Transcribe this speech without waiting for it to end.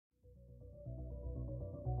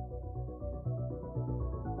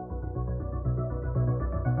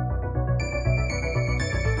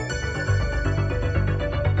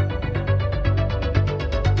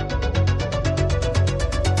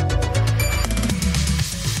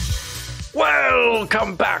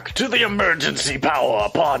Welcome back to the Emergency Power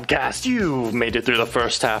Podcast. You've made it through the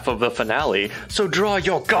first half of the finale, so draw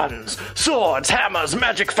your guns, swords, hammers,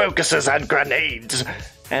 magic focuses, and grenades,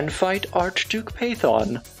 and fight Arch Duke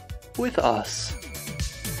Paython with us.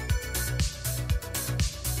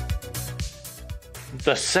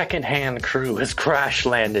 The second-hand crew has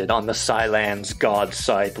crash-landed on the Sylanns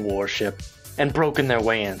Godsythe warship and broken their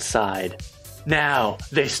way inside. Now,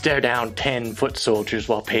 they stare down 10 foot soldiers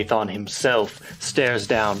while Paython himself stares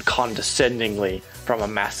down condescendingly from a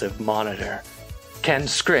massive monitor. Can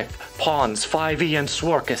Scriff, Pawns, 5e, and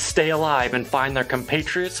Swarkus stay alive and find their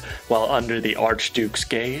compatriots while under the Archduke's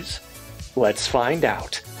gaze? Let's find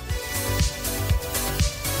out.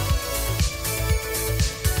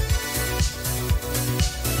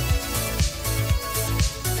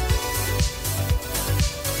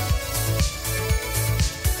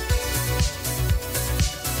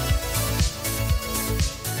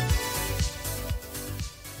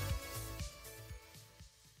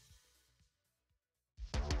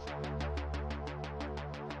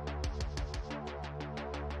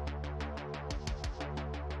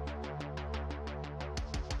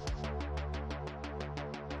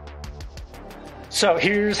 So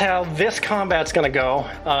here's how this combat's going to go.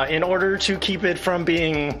 In order to keep it from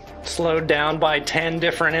being slowed down by 10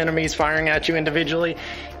 different enemies firing at you individually,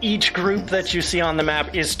 each group that you see on the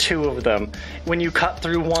map is 2 of them. When you cut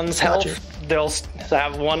through one's health, they'll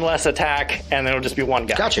have 1 less attack, and it'll just be 1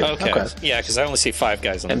 guy. Gotcha. Okay. Yeah, because I only see 5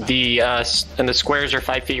 guys on the map. And the squares are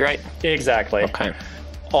 5 feet, right? Exactly. Okay.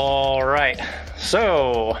 All right.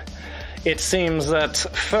 So it seems that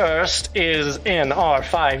first is in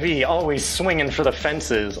R5E, always swinging for the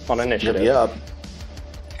fences on initiative. Yep.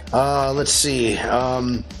 Let's see.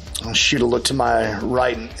 I'll shoot a look to my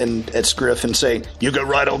right and at Scriff and say, "You go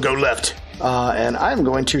right, I'll go left." And I'm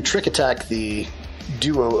going to trick attack the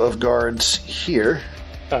duo of guards here.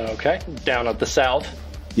 Okay, down at the south.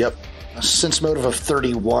 Yep. A sense motive of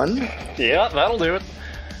 31. Yeah, that'll do it.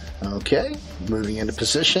 Okay, moving into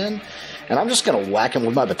position. And I'm just going to whack him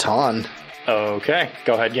with my baton. Okay,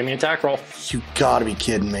 go ahead, give me an attack roll. You gotta be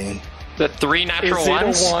kidding me. The 3 natural Is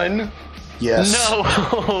ones? it a 1? Yes.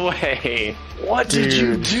 No way. What did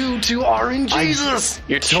you do to RNGesus?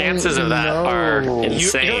 Your chances of that are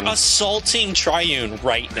insane. You're assaulting Triune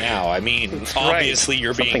right now. I mean, obviously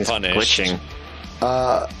you're being Something's punished.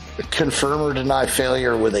 glitching. Confirm or deny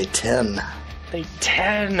failure with a 10. A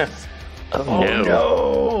 10. Oh,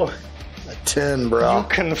 No. A 10, bro. You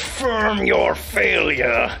confirm your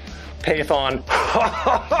failure. Paython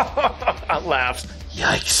laughs.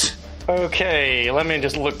 Yikes. Okay, let me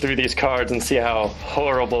just look through these cards and see how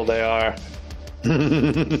horrible they are.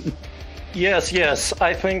 Yes,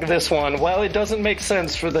 I think this one, while it doesn't make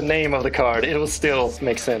sense for the name of the card, it will still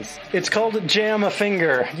make sense. It's called Jam a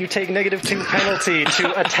Finger. You take -2 penalty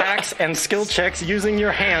to attacks and skill checks using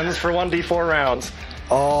your hands for 1d4 rounds.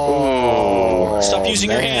 Oh. Stop using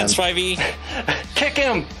your man. hands, 5e. Kick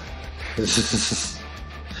him!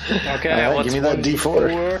 Okay, All right, what's give me that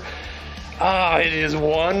 1d4? D4. It is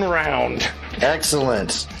 1 round.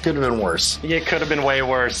 Excellent. Could have been worse. It could have been way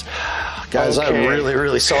worse. Guys, Okay. I'm really,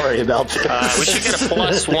 really sorry about this. We should get a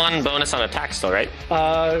 +1 bonus on attack still, right?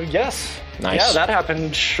 Yes. Nice. Yeah, that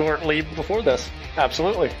happened shortly before this.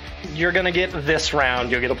 Absolutely. You're going to get this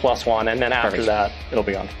round, you'll get a +1, and then after Perfect. that, it'll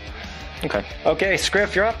be on. Okay. Okay,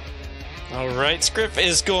 Scriff, you're up. All right, Scriff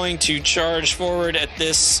is going to charge forward at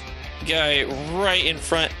this guy right in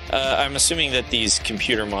front. I'm assuming that these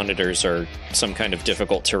computer monitors are some kind of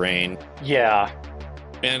difficult terrain. Yeah.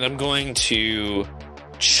 And I'm going to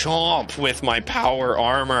chomp with my power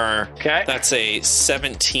armor. Okay. That's a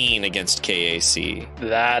 17 against KAC.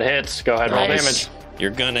 That hits. Go ahead, roll Nice. damage.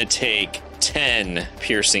 You're gonna take 10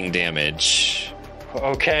 piercing damage.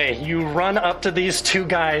 Okay, you run up to these 2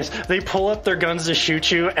 guys. They pull up their guns to shoot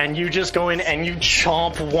you, and you just go in and you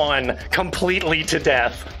chomp one completely to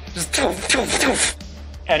death. Just toof, toof, toof.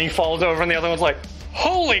 And he falls over, and the other one's like,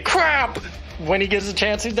 "Holy crap!" When he gets a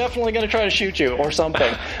chance, he's definitely going to try to shoot you or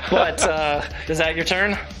something. But is that your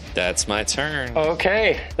turn? That's my turn.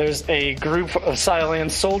 Okay, there's a group of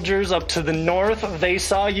Sylanns soldiers up to the north. They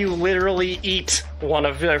saw you literally eat one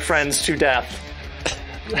of their friends to death.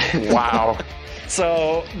 Wow.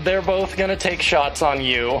 So they're both gonna take shots on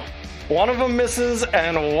you. One of them misses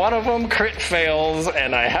and one of them crit fails,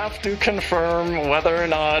 and I have to confirm whether or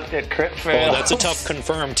not it crit fails. Oh, that's a tough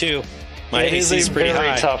confirm too. My It is AC is a pretty very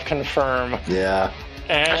high. tough confirm. Yeah.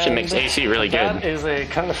 And Actually makes AC really good. That is a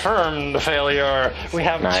confirmed failure. We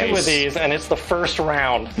have 2 of Nice. these, and it's the first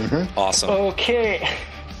round. Awesome. Okay.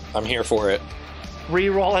 I'm here for it.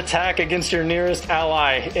 Reroll attack against your nearest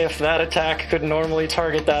ally if that attack could normally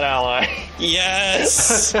target that ally.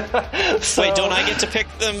 Yes! So, Wait, don't I get to pick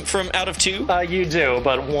them from out of 2? You do,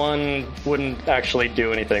 but one wouldn't actually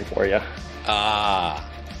do anything for you. Ah.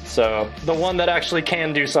 So the one that actually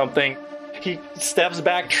can do something, he steps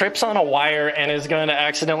back, trips on a wire, and is going to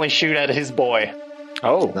accidentally shoot at his boy.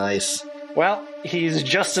 Oh. Nice. Well, he's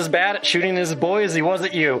just as bad at shooting his boy as he was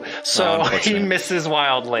at you, so he misses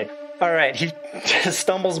wildly. All right, he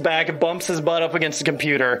stumbles back, bumps his butt up against the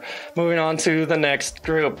computer. Moving on to the next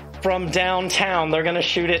group. From downtown, they're going to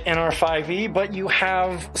shoot it in our 5e, but you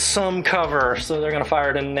have some cover, so they're going to fire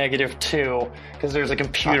it in -2, because there's a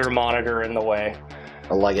computer monitor in the way.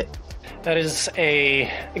 I like it. That is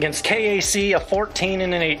against KAC, a 14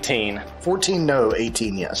 and an 18. 14 no,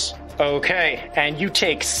 18 yes. Okay, and you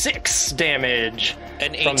take 6 damage.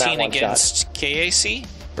 An from that 18 one against KAC?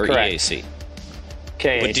 Or Correct. EAC?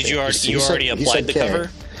 KAC. But did you already, He you said- already he applied said the K. cover?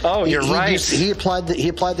 Oh, you're right. He applied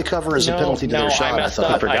the cover as a penalty to no, their shot. I messed I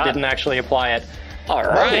thought. up. I didn't actually apply it. All Oh,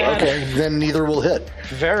 right. okay, then neither will hit.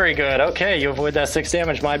 Very good. Okay, you avoid that 6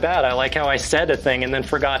 damage. My bad. I like how I said a thing and then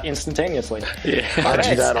forgot instantaneously. I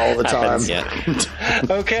do that all the time. Yeah.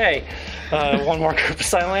 Okay, one more group of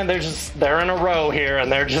Sylanns. They're in a row here,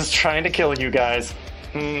 and they're just trying to kill you guys.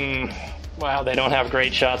 Wow, they don't have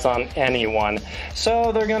great shots on anyone.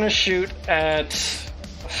 So they're going to shoot at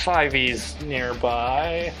 5es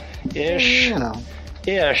nearby-ish. You know,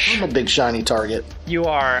 Ish. I'm a big shiny target. You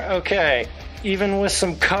are. Okay. Even with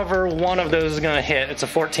some cover, one of those is going to hit. It's a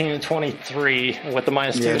 14 and 23 with the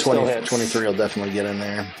 -2 Yeah, still 20, hits. 23 will definitely get in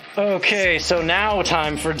there. Okay, so now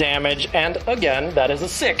time for damage, and again, that is a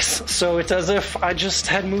 6. So it's as if I just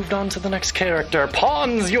had moved on to the next character.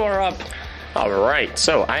 Pawns, you're up. All right,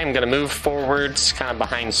 so I am going to move forwards kind of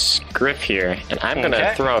behind Scriff here, and I'm going to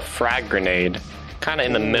Okay. throw a frag grenade kind of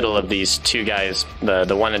in the middle of these two guys,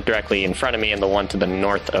 the one directly in front of me and the one to the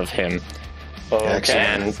north of him. Okay.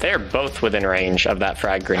 And they're both within range of that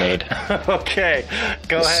frag grenade. Okay,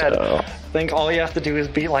 go ahead. So- I think all you have to do is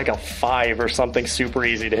beat like a 5 or something super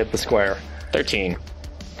easy to hit the square. 13.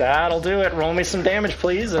 That'll do it. Roll me some damage,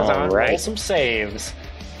 please, as I All right. roll some saves.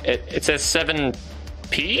 It says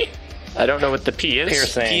 7P? I don't know what the P is.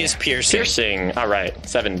 Piercing. He is piercing. Piercing. All right,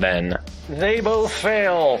 7 then. They both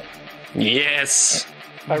fail. Yes.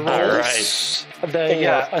 I rolled. All right.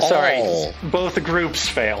 Sorry. Both groups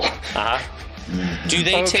fail. Uh-huh. Do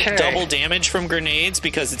they Okay. take double damage from grenades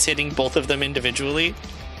because it's hitting both of them individually?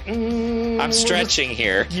 I'm stretching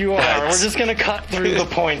here. You are. We're just going to cut through the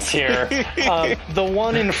points here. The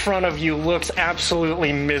one in front of you looks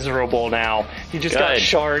absolutely miserable now. He just got Good.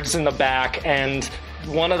 shards in the back, and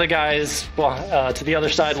one of the guys to the other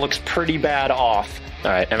side looks pretty bad off.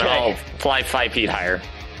 All right, and Okay. I'll fly 5 feet higher.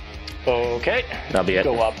 Okay. That'll be it.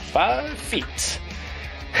 Go up 5 feet.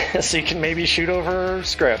 So you can maybe shoot over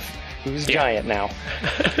Scriff, who's giant now.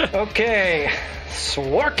 Okay.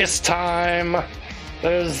 Swarkus time.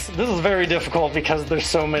 This is very difficult because there's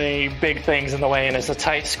so many big things in the way and it's a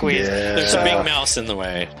tight squeeze. Yeah. There's a big mouse in the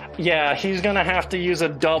way. Yeah, he's going to have to use a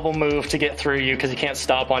double move to get through you because he can't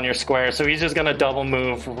stop on your square. So he's just going to double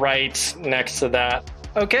move right next to that.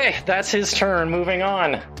 Okay, that's his turn. Moving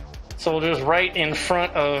on. Soldiers right in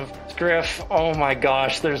front of Griff. Oh my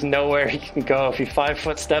gosh, there's nowhere he can go. If he 5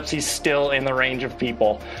 foot steps, he's still in the range of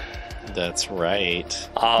people. That's right.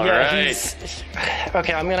 All right. he's-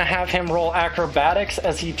 Okay, I'm going to have him roll acrobatics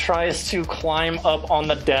as he tries to climb up on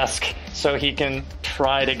the desk so he can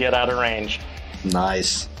try to get out of range.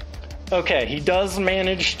 Nice. Okay, he does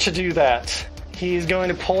manage to do that. He's going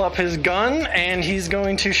to pull up his gun, and he's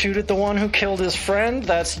going to shoot at the one who killed his friend.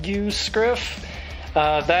 That's you, Scriff.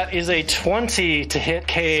 That is a 20 to hit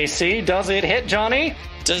KAC. Does it hit, Johnny?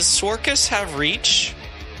 Does Swarkus have reach?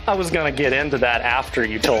 I was going to get into that after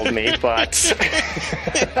you told me, but...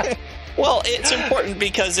 Well, it's important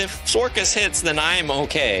because if Swarkus hits, then I'm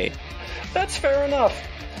okay. That's fair enough.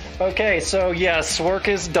 Okay, so yes,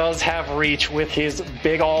 Swarkus does have reach with his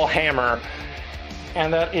big ol' hammer.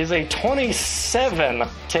 And that is a 27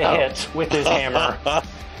 to hit with his hammer.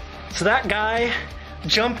 So that guy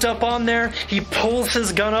jumped up on there, he pulls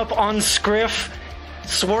his gun up on Scriff.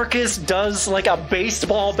 Swarkus does like a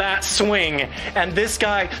baseball bat swing, and this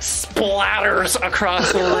guy splatters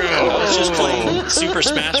across the I room. was just playing Super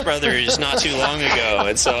Smash Brothers not too long ago,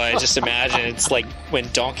 and so I just imagine it's like when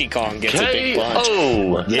Donkey Kong gets a big punch.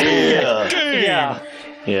 Oh, Yeah. Yeah.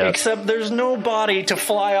 yeah. Except there's no body to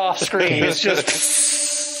fly off screen. It's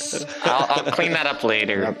just... I'll clean that up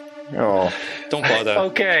later. Oh, Don't bother.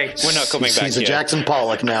 Okay. We're not coming back He's a yet. Jackson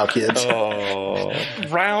Pollock now, kids. Oh.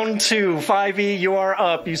 Round 2, 5e, you are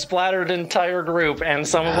up. You splattered an entire group, and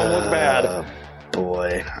some of them look bad.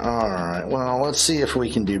 boy. All right. Well, let's see if we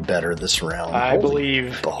can do better this round. I Holy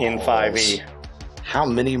believe in balls. 5e. How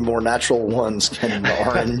many more natural ones can the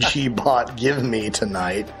RNG bot give me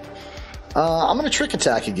tonight? I'm going to trick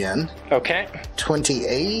attack again. Okay.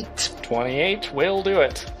 28. 28 will do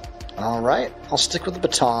it. All right. I'll stick with the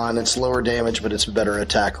baton. It's lower damage, but it's a better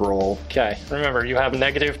attack roll. Okay. Remember, you have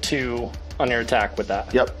 -2 on your attack with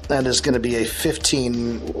that. Yep. That is going to be a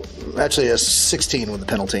 15, actually a 16 with the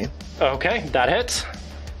penalty. Okay, that hits.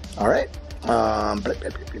 All right.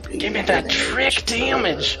 Give me that trick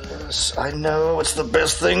damage. I know. It's the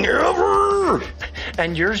best thing ever.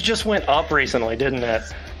 And yours just went up recently, didn't it?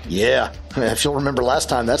 Yeah. If you'll remember last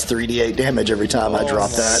time, that's 3d8 damage every time I drop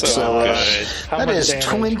that. so good. How that much is damage?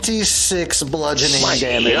 26 bludgeoning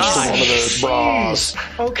damage to one of those bras.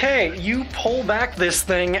 Okay, you pull back this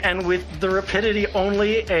thing, and with the rapidity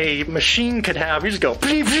only a machine could have, you just go,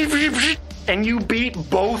 and you beat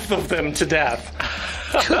both of them to death.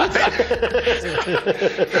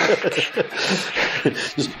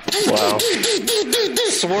 Wow.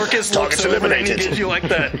 Swarkus Target's looks over and he eliminated. gives you like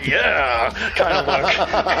that, yeah, kind of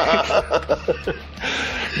look.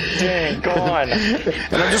 Dang, gone.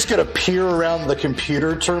 And I'm just going to peer around the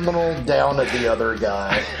computer terminal down at the other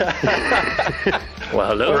guy. Well,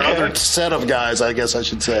 hello. Or other set of guys, I guess I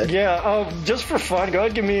should say. Yeah, just for fun, go ahead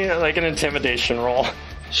and give me like an intimidation roll.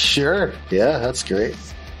 Sure. Yeah, that's great.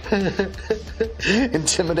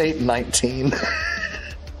 Intimidate 19.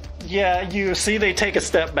 Yeah, you see they take a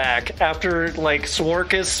step back after, like,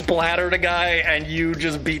 Swarkus splattered a guy and you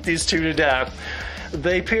just beat these two to death.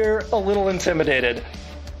 They appear a little intimidated.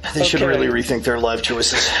 They should Okay. really rethink their life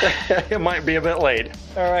choices. It might be a bit late.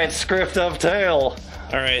 All right, Script of Tail.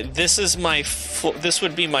 All right, this is my this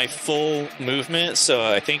would be my full movement. So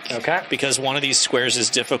I think because one of these squares is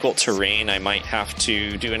difficult terrain, I might have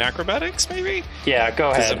to do an acrobatics, maybe. Yeah,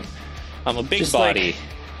 go 'Cause ahead. I'm a big Just body. like,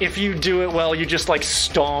 if you do it well, you just like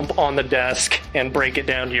stomp on the desk and break it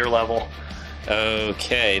down to your level.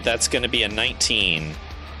 Okay, that's going to be a 19.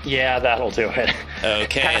 Yeah, that'll do it.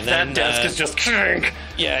 Okay, Half and then that desk is just crank.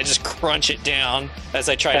 yeah, I just crunch it down as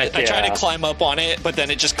I try Heck to. I try yeah. to climb up on it, but then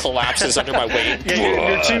it just collapses under my weight. Yeah,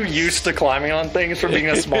 you're too used to climbing on things for being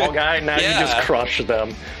a small guy. Now you just Yeah. crush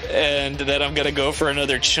them. And then I'm gonna go for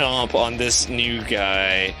another chomp on this new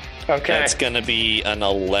guy. Okay. That's gonna be an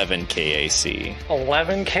 11 KAC.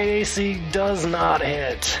 11 KAC does not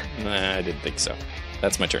hit. Nah, I didn't think so.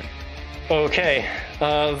 That's my turn. Okay,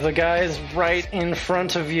 the guys right in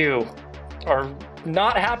front of you are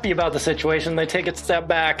not happy about the situation. They take a step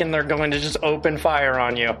back and they're going to just open fire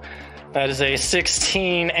on you. That is a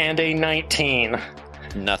 16 and a 19.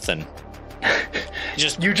 Nothing.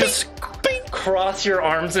 You just cross your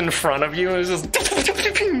arms in front of you and it's just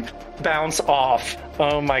bounce off.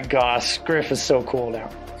 Oh my gosh, Griff is so cool now.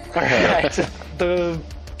 All right, the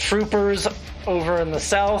troopers over in the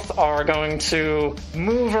south are going to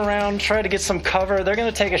move around, try to get some cover. They're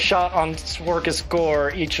going to take a shot on Swarkus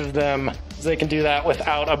Gore, each of them. They can do that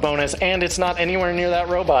without a bonus, and it's not anywhere near that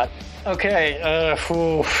robot. Okay,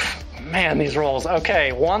 man, these rolls.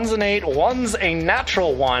 Okay, one's an 8, one's a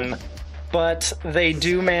natural 1, but they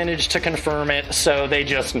do manage to confirm it, so they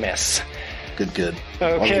just miss. Good.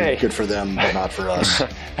 Okay. Good for them, but not for us.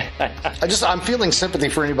 I'm feeling sympathy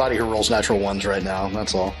for anybody who rolls natural ones right now.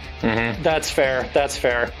 That's all. That's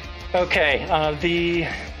fair. Okay, the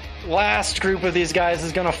last group of these guys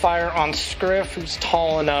is going to fire on Scriff, who's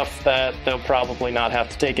tall enough that they'll probably not have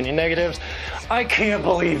to take any negatives. I can't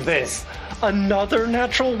believe this. Another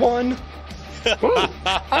natural 1? Ooh, I'm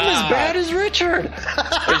as bad as Richard.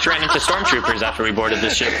 We just ran into stormtroopers after we boarded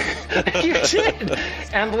this ship. You did.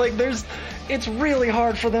 And, like, it's really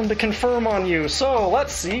hard for them to confirm on you. So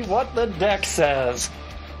let's see what the deck says.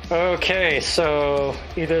 Okay, so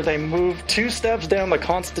either they move 2 steps down the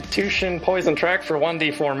Constitution poison track for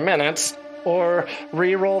 1d4 minutes, or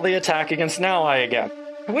re-roll the attack against an ally again.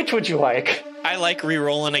 Which would you like? I like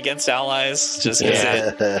re-rolling against allies just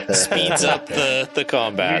because it speeds up the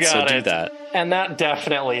combat. You got So it. do that. And that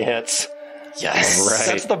definitely hits. Yes. Right.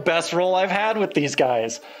 That's the best roll I've had with these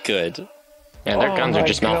guys. Good. Yeah, their guns are my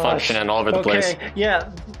just gosh. malfunctioning all over the place.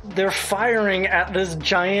 Yeah, they're firing at this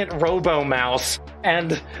giant robo-mouse,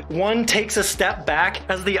 and one takes a step back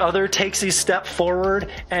as the other takes a step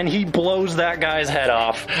forward, and he blows that guy's head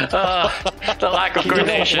off. The lack of He did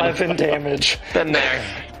coordination. 11 damage. Been there.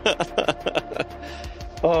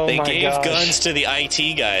 Oh They my gave gosh. guns to the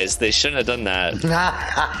IT guys. They shouldn't have done that.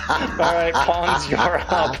 All right, Pawns, you're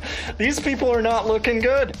up. These people are not looking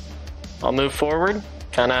good. I'll move forward.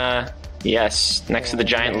 Kinda, yes, next to the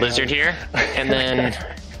giant lizard here. And then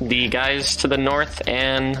the guys to the north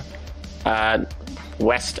and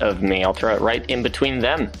west of me. I'll throw it right in between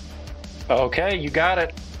them. Okay, you got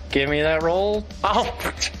it. Give me that roll. Oh,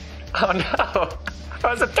 oh no. That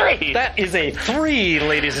was a 3. That is a 3,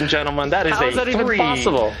 ladies and gentlemen. That is How a is that 3. even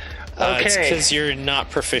possible? It's Okay. because you're not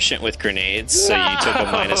proficient with grenades, so you took a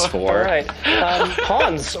 -4. All right.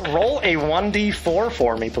 Pawns, roll a 1d4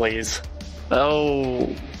 for me, please. Oh,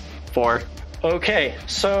 4. Okay,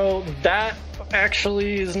 so that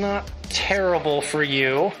actually is not terrible for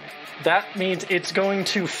you. That means it's going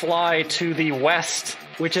to fly to the west,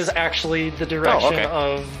 which is actually the direction okay.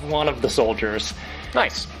 of one of the soldiers.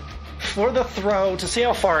 Nice. For the throw, to see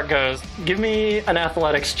how far it goes, give me an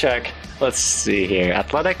athletics check. Let's see here.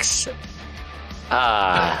 Athletics.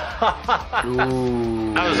 That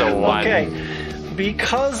was a 1. Okay,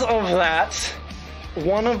 because of that,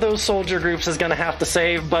 one of those soldier groups is going to have to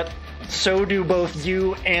save, but so do both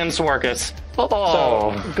you and Swarkus.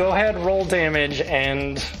 Oh. So go ahead, roll damage,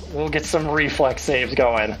 and we'll get some reflex saves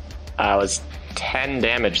going. I was 10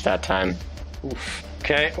 damage that time. Oof.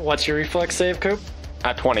 Okay, what's your reflex save, Coop?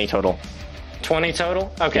 20 total. 20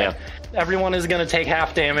 total? Okay. Yeah. Everyone is going to take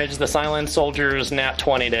half damage. The Sylanns soldiers nat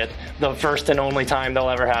 20'd it. The first and only time they'll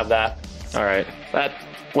ever have that. All right. That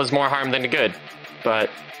was more harm than good, but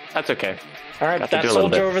that's okay. All right, Got to that do a little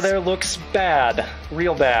soldier bit. over there looks bad.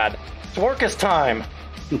 Real bad. Swarkus time.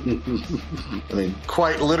 I mean,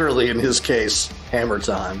 quite literally in his case, hammer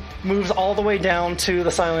time. Moves all the way down to the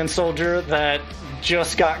Sylanns soldier that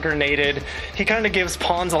just got grenaded. He kind of gives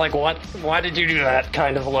Pawns a like, what? Why did you do that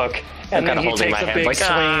kind of look? And then kinda he holding takes my a hands big like,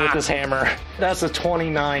 swing with his hammer. That's a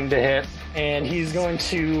 29 to hit. And he's going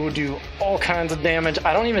to do all kinds of damage.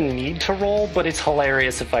 I don't even need to roll, but it's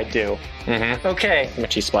hilarious if I do. Mm-hmm. Okay.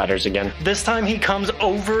 Which he splatters again. This time he comes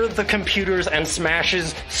over the computers and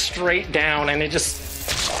smashes straight down, and it just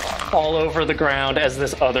all over the ground as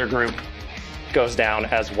this other group goes down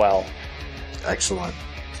as well. Excellent.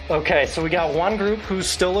 Okay, so we got one group who's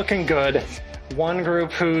still looking good, one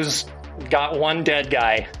group who's got one dead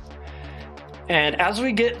guy. And as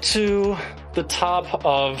we get to the top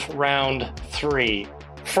of round 3,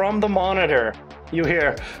 from the monitor, you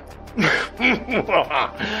hear,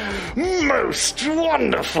 "Most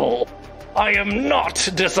wonderful! I am not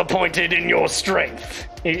disappointed in your strength."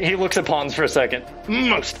 He looks at Pawns for a second.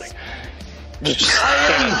 Mostly.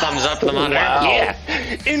 Thumbs up to the monitor. Wow. Yeah.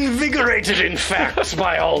 Invigorated, in fact,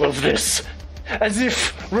 by all of this, as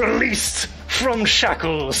if released from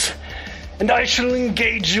shackles, and I shall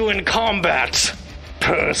engage you in combat,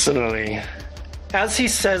 personally. As he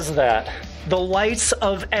says that, the lights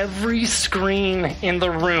of every screen in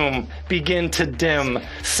the room begin to dim,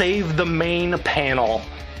 save the main panel.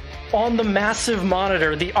 On the massive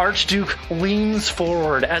monitor, the Archduke leans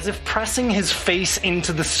forward as if pressing his face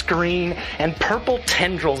into the screen, and purple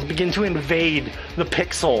tendrils begin to invade the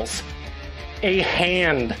pixels. A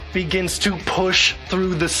hand begins to push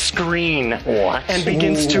through the screen and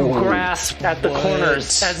begins to grasp at the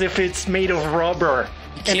corners as if it's made of rubber.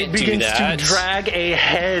 And it can't do begins to that. drag a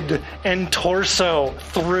head and torso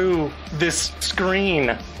through this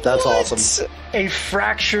screen. That's awesome. A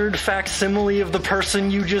fractured facsimile of the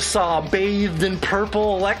person you just saw, bathed in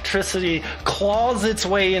purple electricity, claws its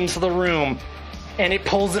way into the room, and it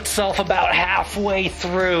pulls itself about halfway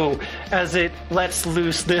through as it lets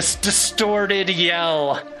loose this distorted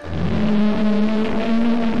yell.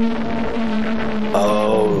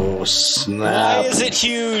 Oh, snap. Why is it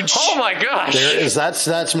huge? Oh my gosh.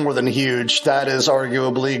 That's more than huge. That is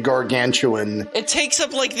arguably gargantuan. It takes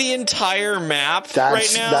up like the entire map That's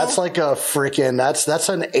right now. that's like a freaking that's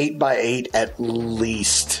an 8x8 at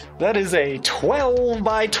least. That is a 12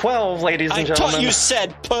 by 12, ladies and I gentlemen. thought you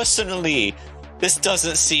said personally. This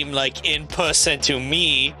doesn't seem like in person to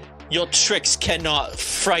me. Your tricks cannot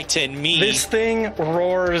frighten me. This thing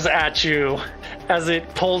roars at you as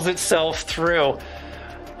it pulls itself through.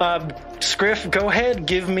 Scriff, go ahead,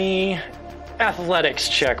 give me athletics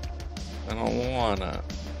check. I don't wanna.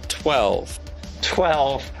 12.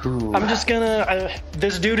 12. I'm just gonna...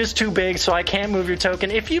 this dude is too big, so I can't move your token.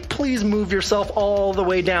 If you please move yourself all the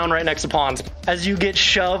way down right next to Pawns, as you get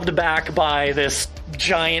shoved back by this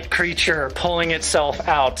giant creature pulling itself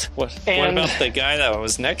out. What And- about the guy that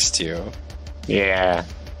was next to you? Yeah.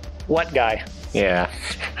 What guy? Yeah.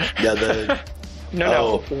 Yeah, the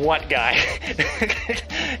No, what guy?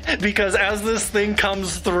 Because as this thing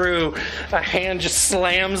comes through, a hand just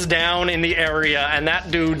slams down in the area, and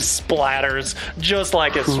that dude splatters just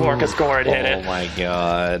like if Swarkus Gore had hit Oh it. my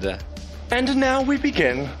god. And now we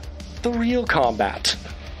begin the real combat,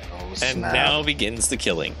 And now begins the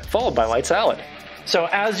killing. followed by Light Salad. So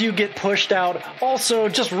as you get pushed out, also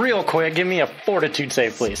just real quick, give me a fortitude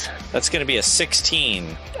save, please. That's going to be a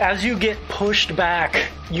 16. As you get pushed back,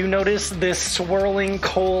 you notice this swirling,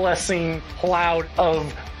 coalescing cloud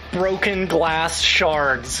of broken glass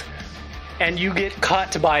shards, and you get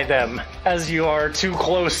cut by them as you are too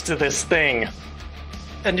close to this thing.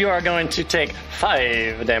 And you are going to take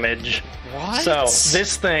 5 damage. What? So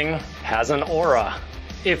this thing has an aura.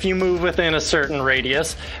 If you move within a certain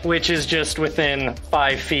radius, which is just within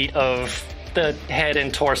 5 feet of the head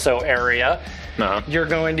and torso area, you're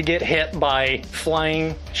going to get hit by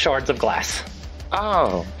flying shards of glass.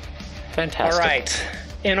 Oh, fantastic. All right.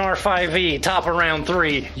 In our 5e, top of round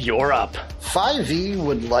 3, you're up. 5e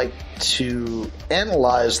would like to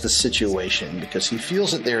analyze the situation because he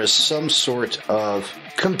feels that there is some sort of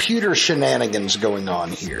computer shenanigans going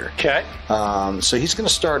on here. Okay. So he's going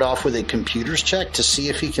to start off with a computers check to see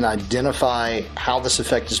if he can identify how this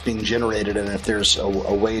effect is being generated and if there's a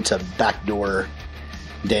way to backdoor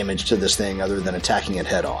damage to this thing other than attacking it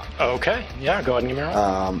head on. Okay. Yeah, go ahead and give me a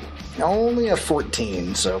roll. Only a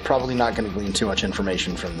 14, so probably not going to glean too much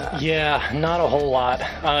information from that. Yeah, not a whole lot.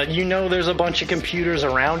 You know there's a bunch of computers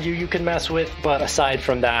around you can mess with, but aside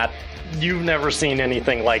from that, you've never seen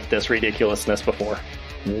anything like this ridiculousness before.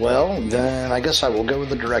 Well, then I guess I will go with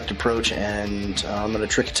the direct approach, and I'm going to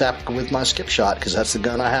trick attack with my skip shot, because that's the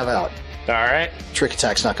gun I have out. All right. Trick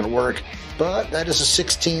attack's not going to work, but that is a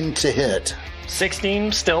 16 to hit.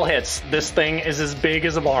 16 still hits. This thing is as big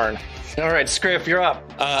as a barn. All right, Scriff, you're up.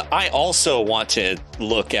 I also want to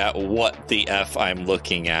look at what the F I'm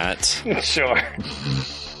looking at. Sure.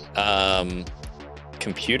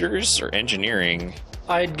 Computers or engineering?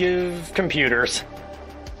 I'd give computers.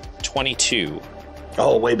 22.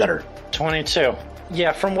 Oh, way better. 22.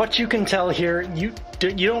 Yeah, from what you can tell here, you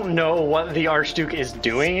don't know what the Archduke is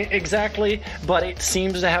doing exactly, but it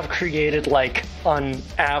seems to have created like an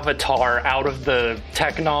avatar out of the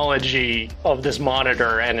technology of this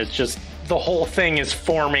monitor, and it's just the whole thing is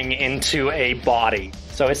forming into a body.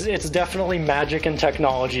 So it's definitely magic and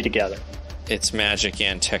technology together. It's magic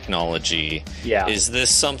and technology. Yeah. Is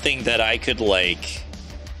this something that I could like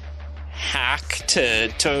hack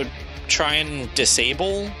to try and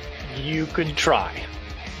disable? You could try.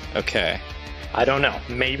 Okay. I don't know.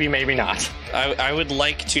 Maybe, maybe not. I would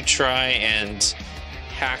like to try and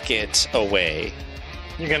hack it away.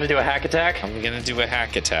 You're going to do a hack attack? I'm going to do a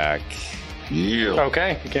hack attack. Yeah.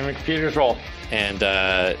 Okay, give me a computer's roll. And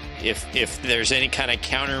if there's any kind of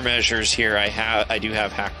countermeasures here, I do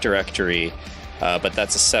have hack directory, but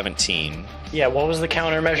that's a 17. Yeah, what was the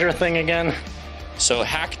countermeasure thing again? So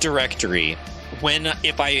hack directory,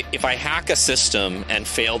 if I hack a system and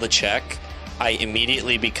fail the check, I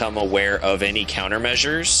immediately become aware of any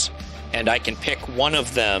countermeasures, and I can pick one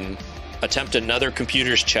of them, attempt another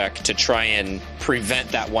computer's check to try and prevent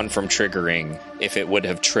that one from triggering if it would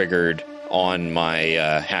have triggered on my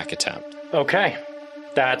hack attempt. Okay.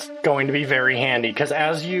 That's going to be very handy, because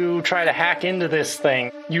as you try to hack into this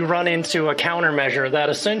thing, you run into a countermeasure that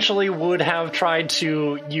essentially would have tried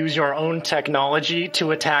to use your own technology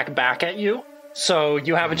to attack back at you. So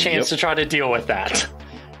you have a chance to try to deal with that.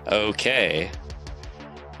 Okay.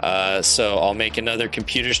 So I'll make another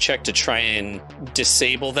computer's check to try and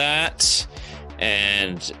disable that,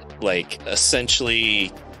 and like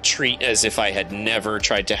essentially treat as if I had never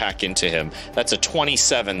tried to hack into him. That's a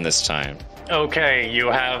 27 this time. Okay, you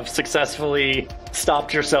have successfully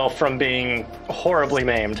stopped yourself from being horribly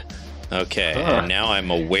maimed. Okay, and now I'm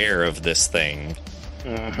aware of this thing.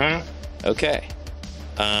 Mm-hmm. Okay.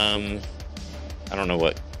 I don't know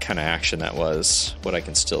what kind of action that was, what I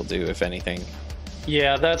can still do, if anything.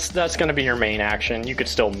 Yeah, that's going to be your main action. You could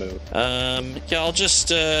still move. Yeah, I'll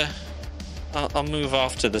just, I'll move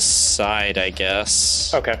off to the side, I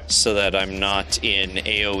guess. Okay. So that I'm not in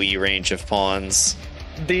AoE range of pawns.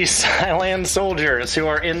 These Sylanns soldiers who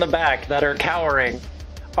are in the back that are cowering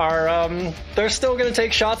are, they're still going to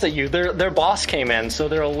take shots at you. Their boss came in, so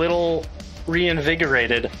they're a little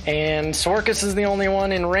reinvigorated. And Sorkus is the only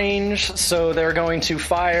one in range, so they're going to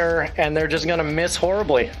fire, and they're just going to miss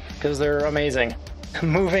horribly, because they're amazing.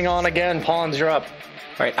 Moving on again, Pawns, you're up.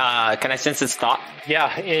 All right, can I sense its thought?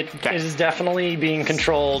 Yeah, it is definitely being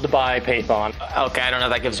controlled by Paython. Okay, I don't know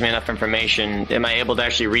if that gives me enough information. Am I able to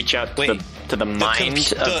actually reach out to the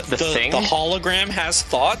mind of the thing? The hologram has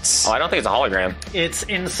thoughts? Oh, I don't think it's a hologram. It's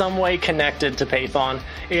in some way connected to Paython.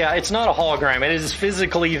 Yeah, it's not a hologram. It is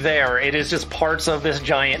physically there. It is just parts of this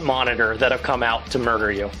giant monitor that have come out to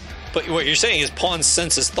murder you. But what you're saying is Pawn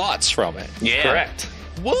senses thoughts from it. Yeah. Correct.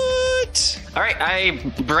 What? All right,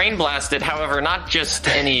 I brain blasted, however, not just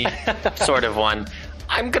any sort of one.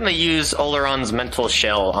 I'm going to use Oleron's mental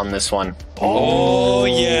shell on this one. Oh,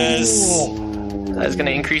 yes. That's going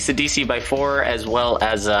to increase the DC by 4 as well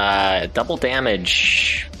as double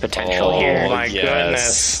damage potential here. Oh my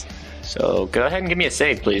goodness. So go ahead and give me a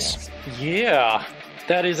save, please. Yeah.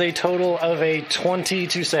 That is a total of a 20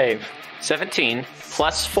 to save. 17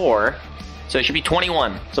 plus 4, so it should be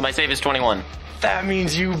 21. So my save is 21. That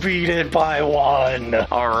means you beat it by 1.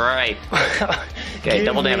 All right. Okay,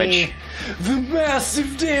 double damage. The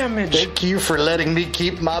massive damage. Thank you for letting me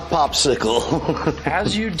keep my popsicle.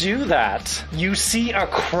 As you do that, you see a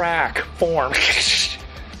crack form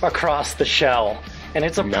across the shell. And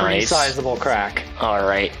it's a pretty Nice. sizable crack. All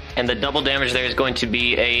right. And the double damage there is going to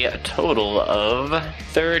be a total of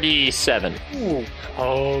 37. Ooh.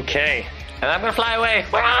 Okay. And I'm going to fly away.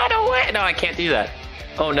 Run away. No, I can't do that.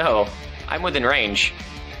 Oh, no. I'm within range.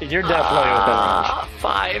 You're definitely within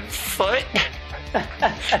 5 foot. range.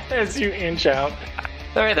 As you inch out.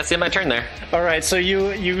 All right, that's the end of my turn there. All right, so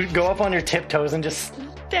you go up on your tiptoes and just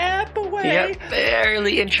step away. Yep,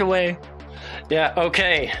 barely inch away. Yeah,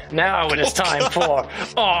 okay. Now it is time for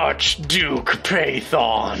Arch Duke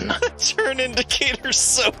Paython. Turn indicator's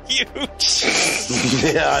so huge.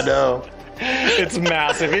 Yeah, I know. It's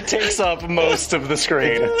massive. It takes up most of the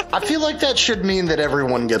screen. I feel like that should mean that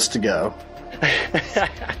everyone gets to go.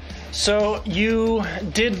 So you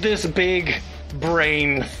did this big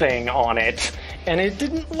brain thing on it, and it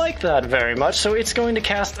didn't like that very much, so it's going to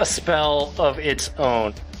cast a spell of its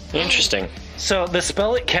own. Interesting. So the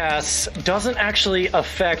spell it casts doesn't actually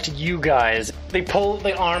affect you guys. They pull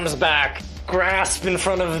the arms back, grasp in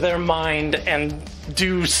front of their mind, and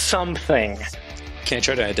do something. Can I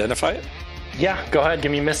try to identify it? Yeah, go ahead,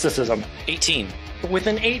 give me mysticism. 18. With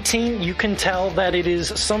an 18, you can tell that it is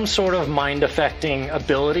some sort of mind-affecting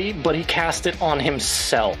ability, but he cast it on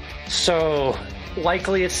himself. So,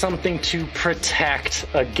 likely it's something to protect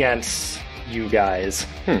against you guys.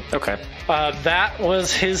 Okay. That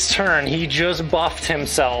was his turn. He just buffed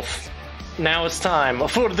himself. Now it's time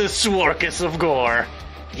for the Swarkus of Gore.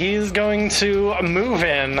 He's going to move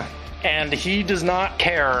in, and he does not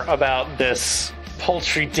care about this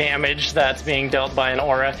paltry damage that's being dealt by an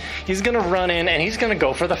aura. He's going to run in, and he's going to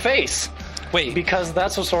go for the face. Wait, Because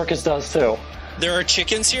that's what Swarkus does, too. there are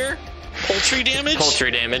chickens here? Poultry damage?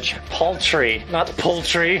 Poultry damage. Paltry, not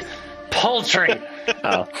poultry. Paltry.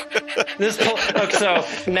 Oh. Okay, so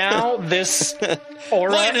now this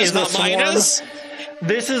aura Minus, is a not swarm. minus?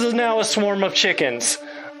 This is now a swarm of chickens.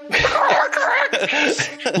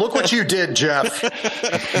 Look what you did, Jeff.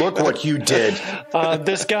 Look what you did.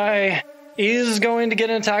 This guy is going to get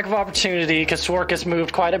an attack of opportunity because Swarkus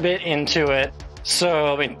moved quite a bit into it.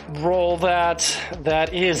 So, I mean, roll that.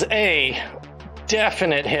 That is a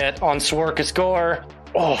definite hit on Swarkus Gore.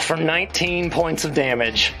 Oh, for 19 points of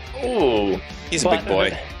damage. Ooh. He's a big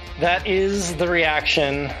boy. That is the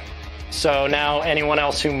reaction. So now anyone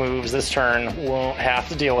else who moves this turn won't have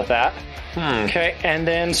to deal with that. Okay, and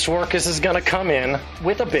then Swarkus is going to come in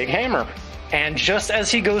with a big hammer. And just as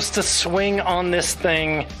he goes to swing on this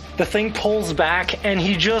thing, the thing pulls back and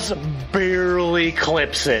he just barely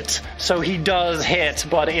clips it. So he does hit,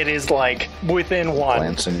 but it is like within 1.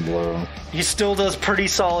 Glancing blow. He still does pretty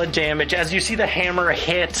solid damage. As you see the hammer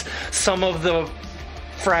hit, some of the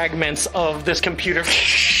fragments of this computer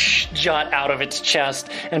jut out of its chest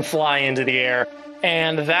and fly into the air.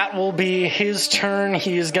 And that will be his turn.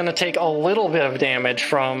 He is going to take a little bit of damage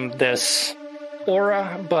from this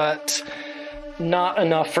aura, but not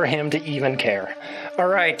enough for him to even care. All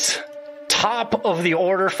right, top of the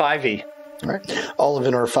order, 5e. All right. All of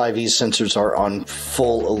our 5e sensors are on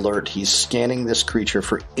full alert. He's scanning this creature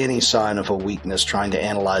for any sign of a weakness, trying to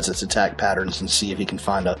analyze its attack patterns and see if he can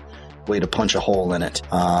find a way to punch a hole in it.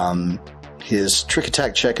 His trick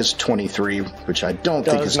attack check is 23, which I don't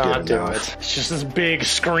think is Does good not do enough. it. It's just this big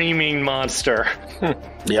screaming monster.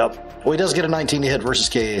 Yep. Well, he does get a 19 to hit versus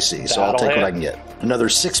KAC, so I'll That'll take hit. what I can get. Another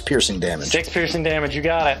 6 piercing damage. 6 piercing damage, you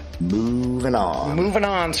got it. Moving on. Moving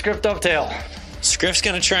on, Script Dovetail. Scriff's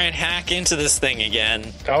gonna try and hack into this thing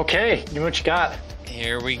again. Okay, you know what you got.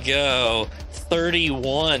 Here we go.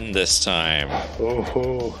 31 this time.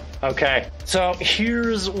 Ooh. Okay, so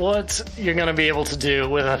here's what you're going to be able to do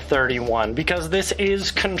with a 31. Because this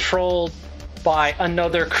is controlled by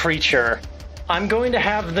another creature, I'm going to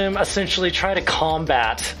have them essentially try to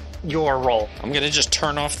combat your roll. I'm gonna just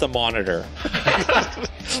turn off the monitor.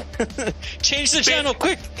 Change the channel,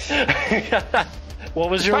 quick!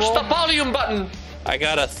 What was your Push roll? the volume button. I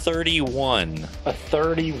got a 31. A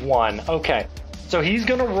 31. Okay, so he's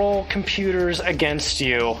going to roll computers against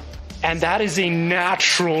you, and that is a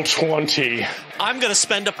natural 20. I'm gonna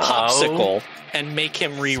spend a popsicle and make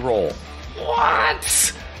him re-roll.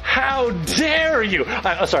 What? How dare you?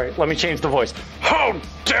 Sorry, let me change the voice. How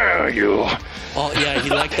dare you? Oh, yeah, you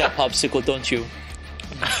like that popsicle, don't you?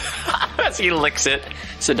 As he licks it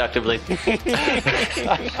seductively.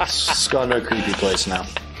 It's gone to a creepy place now.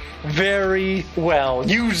 Very well.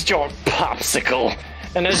 Use your popsicle.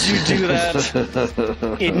 And as you do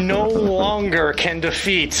that, it no longer can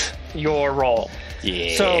defeat your roll.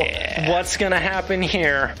 Yeah. So what's going to happen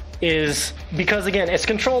here is, because again, it's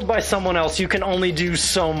controlled by someone else, you can only do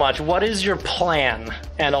so much. What is your plan?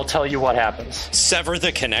 And I'll tell you what happens. Sever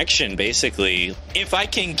the connection, basically. If I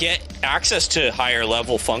can get access to higher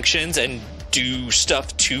level functions and do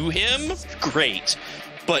stuff to him, great.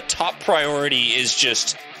 But top priority is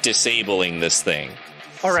just disabling this thing.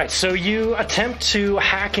 All right, so you attempt to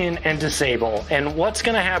hack in and disable, and what's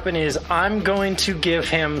going to happen is I'm going to give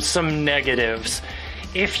him some negatives.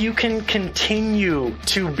 If you can continue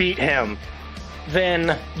to beat him,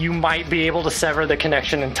 then you might be able to sever the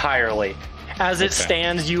connection entirely. As it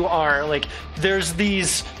stands, you are, like, there's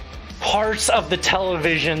these parts of the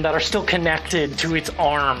television that are still connected to its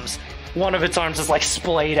arms. One of its arms is like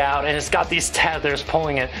splayed out and it's got these tethers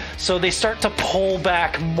pulling it. So they start to pull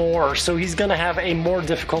back more. So he's going to have a more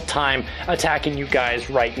difficult time attacking you guys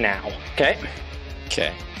right now. Okay?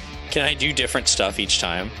 Okay. Can I do different stuff each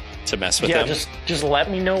time to mess with them? Yeah, just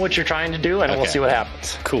let me know what you're trying to do and we'll see what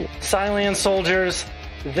happens. Cool. Sylanns soldiers,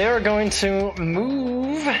 they're going to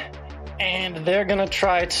move and they're going to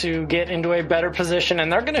try to get into a better position,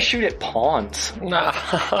 and they're going to shoot at pawns.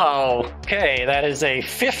 Oh. Okay, that is a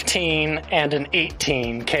 15 and an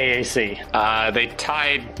 18 KAC. They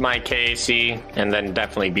tied my KAC and then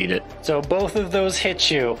definitely beat it. So both of those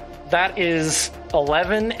hit you. That is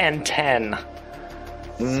 11 and 10.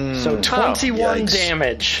 So 21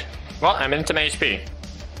 damage. Well, I'm into my HP.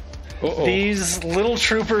 These little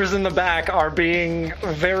troopers in the back are being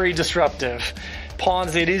very disruptive.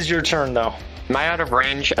 Pawns, it is your turn, though. Am I out of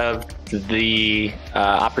range of the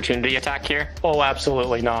opportunity attack here? Oh,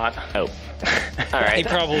 absolutely not. Oh. All right. He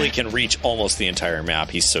probably can reach almost the entire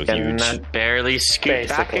map. He's so Can huge. barely scoot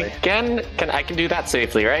Basically. back again. I can do that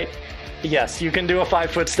safely, right? Yes, you can do a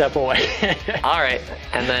 5-foot step away. All right,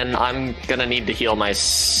 and then I'm gonna need to heal my.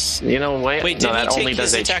 You know, wait. Wait, no, did that he only take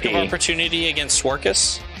his does attack of HP. opportunity against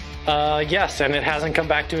Swarkus? Yes, and it hasn't come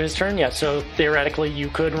back to his turn yet, so theoretically you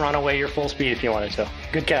could run away your full speed if you wanted to.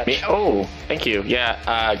 Good catch. Oh, thank you.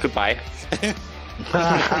 Yeah. Goodbye.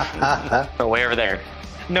 Oh, way over there.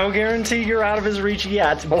 No guarantee you're out of his reach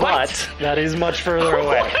yet, but that is much further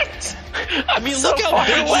away. I mean, look how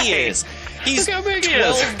big he is. He's Look how big he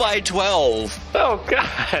is. 12 by 12. Oh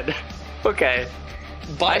God. Okay.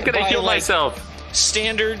 I'm gonna heal myself.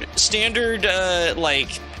 Standard,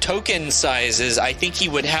 like, token sizes, I think he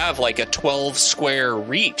would have, like, a 12 square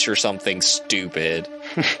reach or something stupid.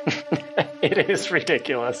 It is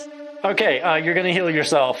ridiculous. Okay, you're going to heal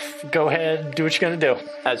yourself. Go ahead, do what you're going to do.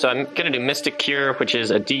 So I'm gonna do Mystic Cure, which is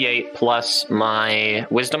a D8 plus my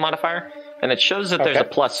Wisdom modifier. And it shows that there's a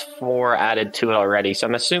 +4 added to it already. So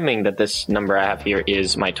I'm assuming that this number I have here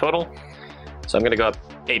is my total. So I'm going to go up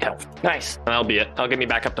 8 health. Nice. That'll be it. That'll get me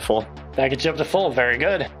back up to full. That gets you up to full. Very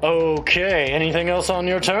good. Okay, anything else on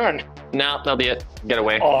your turn? No, that'll be it. Get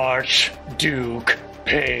away. Arch Duke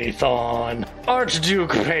Paython. Arch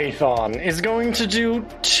Duke Paython is going to do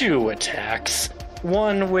 2 attacks.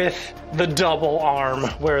 One with the double arm,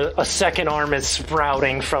 where a second arm is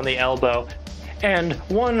sprouting from the elbow. And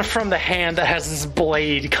one from the hand that has this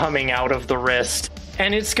blade coming out of the wrist.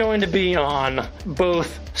 And it's going to be on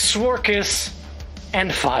both Swarkus and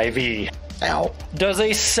 5e. Ow. Does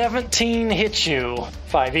a 17 hit you?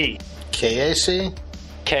 5e. KAC?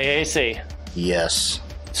 KAC. Yes.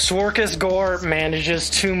 Swarkus Gore manages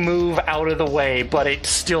to move out of the way, but it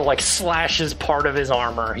still, like, slashes part of his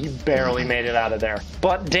armor. He barely made it out of there.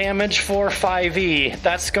 But damage for 5e,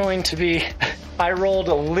 that's going to be... I rolled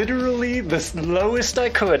literally the lowest I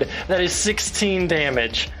could. That is 16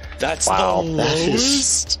 damage. That's the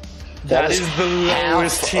lowest? That is the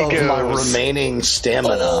lowest he goes. My remaining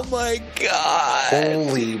stamina. Oh my god.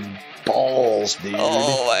 Holy balls, dude.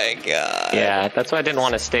 Oh my god. Yeah, that's why I didn't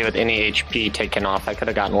want to stay with any HP taken off. I could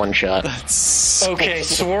have gotten one shot. Okay,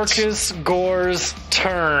 Swarkus Gore's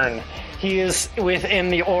turn. He is within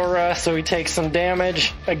the aura, so he takes some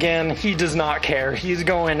damage. Again, he does not care. He's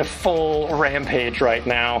going full rampage right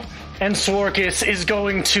now. And Swarkus is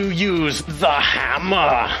going to use the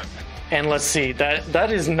hammer. And let's see,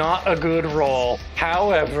 that is not a good roll.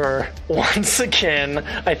 However, once again,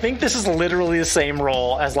 I think this is literally the same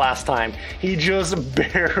roll as last time. He just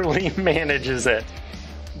barely manages it.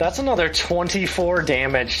 That's another 24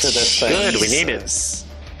 damage to this thing. Good, we need it.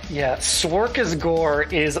 Yeah, Sworkus Gore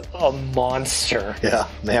is a monster. Yeah,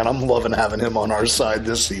 man, I'm loving having him on our side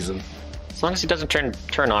this season. As long as he doesn't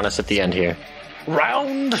turn on us at the end here.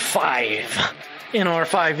 Round 5. In our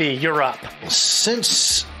 5e, you're up.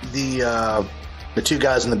 Since the two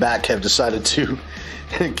guys in the back have decided to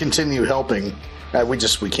continue helping,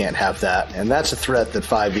 we can't have that. And that's a threat that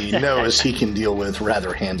 5e knows he can deal with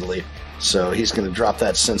rather handily. So he's going to drop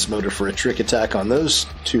that sense motor for a trick attack on those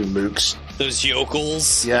two mooks. Those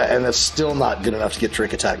yokels. Yeah, and that's still not good enough to get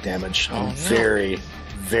trick attack damage. I'm very,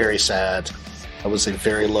 very sad. That was a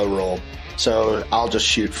very low roll. So I'll just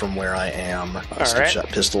shoot from where I am. Shot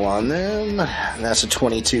pistol on them. That's a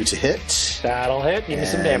 22 to hit. That'll hit. Give me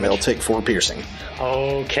some damage. They'll take 4 piercing.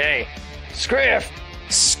 Okay. Scriff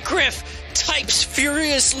types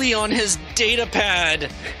furiously on his data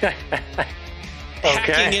pad.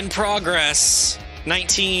 Hacking in progress.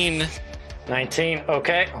 19. 19.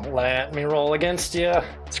 Okay. Let me roll against you.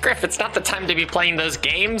 Scriff, it's not the time to be playing those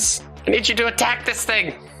games. I need you to attack this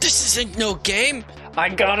thing. This isn't no game. I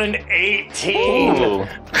got an 18. Ooh,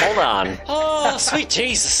 hold on. Oh, sweet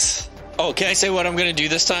Jesus. Oh, can I say what I'm going to do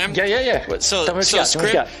this time? Yeah. So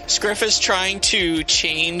Scriff is trying to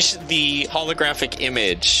change the holographic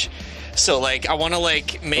image. So, like, I want to,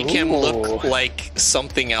 like, make him look like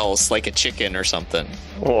something else, like a chicken or something.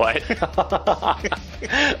 What?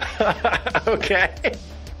 Okay.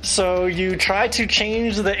 So you try to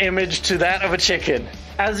change the image to that of a chicken.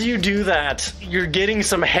 As you do that, you're getting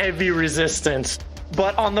some heavy resistance.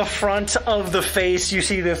 But on the front of the face, you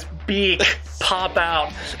see this beak pop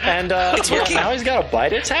out. And now he's got a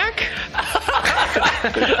bite attack?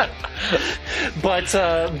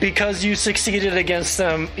 But because you succeeded against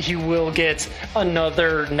him, he will get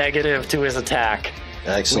another negative to his attack.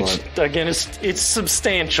 Excellent. Which, again, it's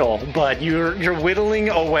substantial, but you're whittling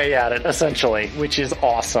away at it, essentially, which is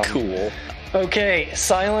awesome. Cool. Okay,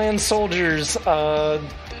 Sylanns soldiers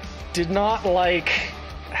did not like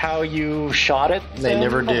how you shot it. They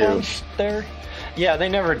never do. There. Yeah, they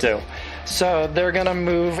never do. So they're going to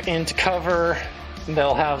move into cover.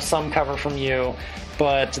 They'll have some cover from you,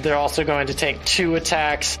 but they're also going to take 2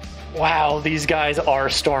 attacks. Wow, these guys are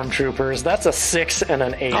stormtroopers. That's a 6 and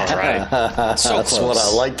an 8. All right. That's what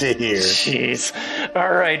I like to hear. Jeez. All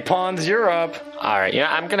right, Pawns, you're up. All right,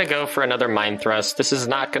 I'm going to go for another mind thrust. This is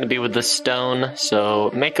not going to be with the stone,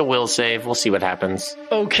 so make a will save. We'll see what happens.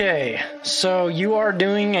 Okay, so you are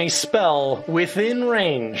doing a spell within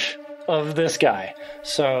range of this guy.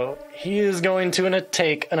 So he is going to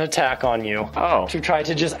take an attack on you. Oh. To try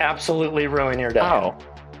to just absolutely ruin your day. Oh.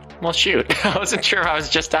 Well, shoot. I wasn't sure if I was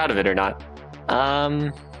just out of it or not.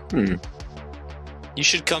 You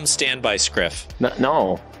should come stand by Scriff.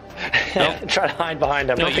 No. Try to hide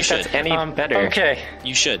behind him. I don't think that's any better. Okay.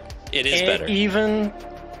 You should. It is better. Even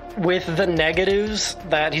with the negatives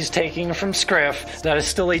that he's taking from Scriff, that is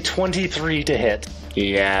still a 23 to hit.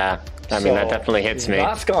 Yeah. I mean, that definitely hits me.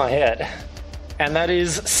 That's going to hit. And that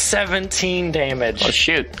is 17 damage. Oh,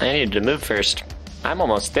 shoot. I needed to move first. I'm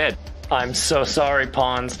almost dead. I'm so sorry,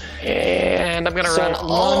 Pawns. And I'm going to run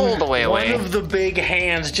all the way away. One of the big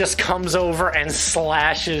hands just comes over and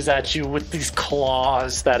slashes at you with these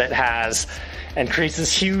claws that it has and creates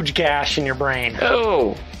this huge gash in your brain.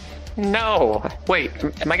 Oh, no. Wait,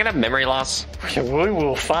 am I going to have memory loss? We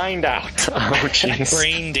will find out. Oh, jeez.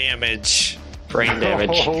 Brain damage. Brain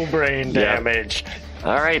damage. Oh, brain damage.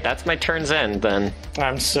 All right, that's my turn's end then.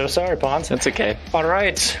 I'm so sorry, Pawns. That's okay. All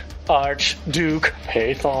right. Arch Duke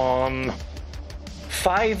Paython.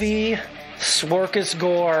 5e, Sworkus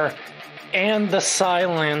Gore, and the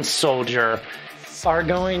Sylanns soldier are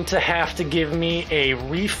going to have to give me a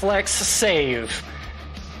reflex save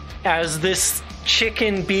as this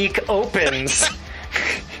chicken beak opens.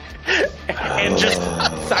 And just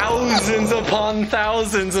thousands upon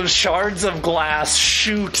thousands of shards of glass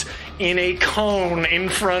shoot in a cone in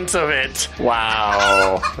front of it.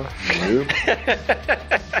 Wow.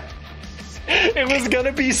 It was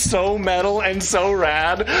gonna be so metal and so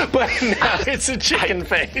rad, but now it's a chicken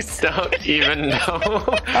face. Don't even know.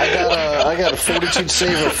 I got a fortitude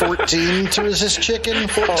save of 14 to resist chicken.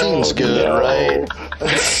 14's good, right?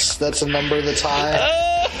 That's a number that's high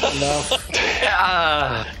enough.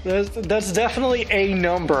 That's definitely a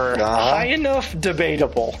number. High enough,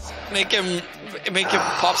 debatable. Make him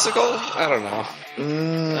popsicle? I don't know. I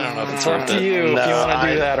don't know if it's Up to you if you want to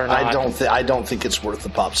do that or not. I don't think it's worth the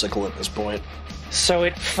popsicle at this point. So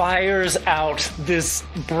it fires out this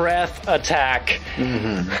breath attack.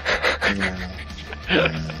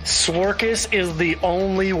 Sworkus is the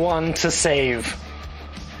only one to save.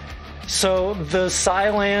 So the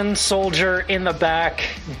Sylanns soldier in the back,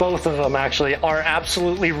 both of them actually, are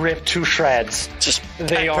absolutely ripped to shreds. Just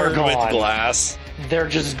they are peppered gone. with glass. They're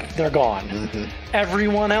gone. Mm-hmm.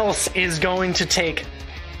 Everyone else is going to take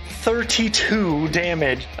 32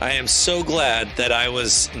 damage. I am so glad that I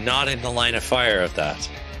was not in the line of fire of that.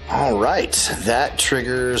 All right, that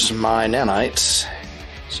triggers my nanites.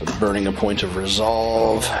 So burning a point of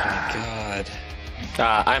resolve. Oh my god.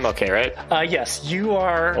 I'm okay, right? Yes, you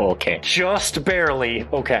are Okay. just barely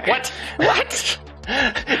okay. What?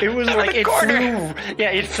 It was like it flew.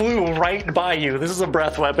 Yeah, it flew right by you. This is a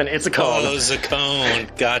breath weapon. It's a cone. Oh, it's a cone.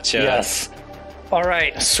 Gotcha. Yes. All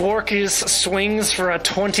right, Swarkus swings for a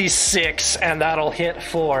 26, and that'll hit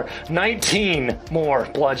for 19 more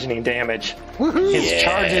bludgeoning damage. His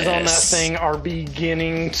charges on that thing are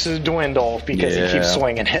beginning to dwindle because he keeps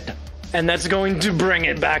swinging it. And that's going to bring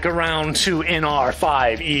it back around to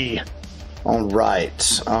NR5E. All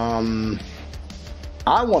right.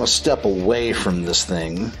 I want to step away from this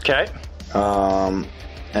thing. Okay.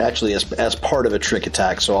 Actually, as part of a trick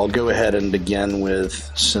attack, so I'll go ahead and begin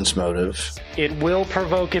with Sense Motive. It will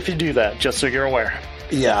provoke if you do that, just so you're aware.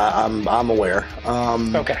 Yeah, I'm aware.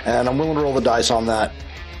 Okay. And I'm willing to roll the dice on that.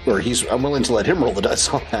 Or I'm willing to let him roll the dice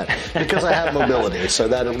on that because I have mobility, so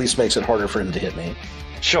that at least makes it harder for him to hit me.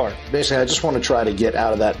 Sure. Basically, I just want to try to get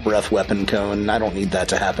out of that breath weapon cone. I don't need that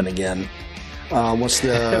to happen again. What's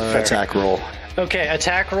the attack roll? Okay,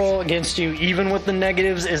 attack roll against you, even with the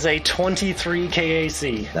negatives, is a 23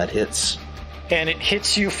 KAC. That hits. And it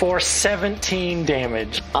hits you for 17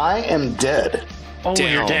 damage. I am dead. Oh,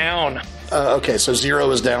 you're down. Okay, so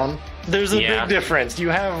 0 is down. There's a big difference. You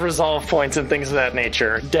have resolve points and things of that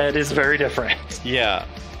nature. Dead is very different. Yeah.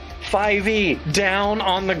 5e, down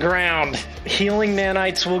on the ground. Healing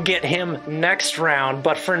nanites will get him next round,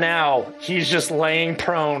 but for now, he's just laying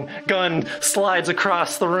prone. Gun slides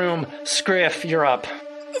across the room. Scriff, you're up.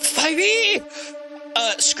 5e!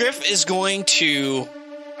 Scriff is going to...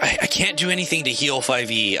 I can't do anything to heal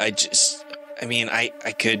 5e.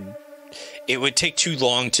 I could... It would take too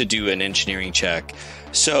long to do an engineering check.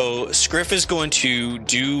 So Scriff is going to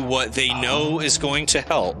do what they know is going to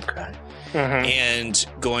help. Okay. And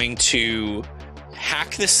going to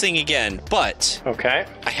hack this thing again, but okay,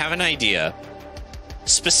 I have an idea.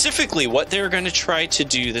 Specifically, what they're going to try to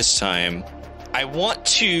do this time, I want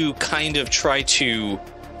to kind of try to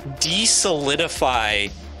desolidify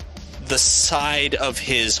the side of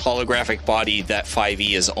his holographic body that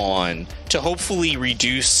 5e is on to hopefully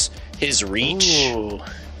reduce his reach. Ooh,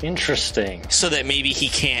 interesting. So that maybe he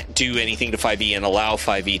can't do anything to 5e and allow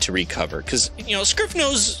 5e to recover. Because, Scriff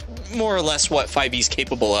knows more or less what 5e is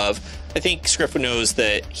capable of. I think Scriff knows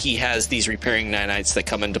that he has these repairing nanites that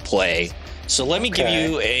come into play. So let me give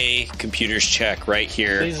you a computer's check right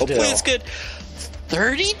here. Please Hopefully do. it's good.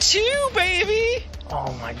 32, baby!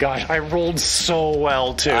 Oh my gosh, I rolled so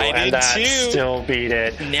well too, I and did that too. still beat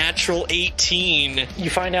it. Natural 18. You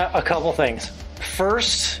find out a couple things.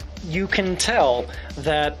 First, you can tell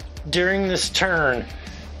that during this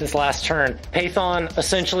last turn, Paython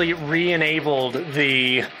essentially re-enabled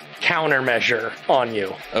the countermeasure on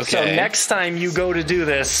you. Okay. So next time you go to do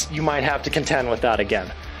this, you might have to contend with that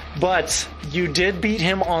again. But you did beat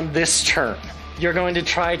him on this turn. You're going to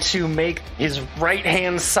try to make his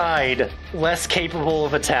right-hand side less capable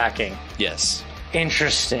of attacking. Yes.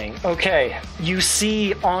 Interesting. Okay. You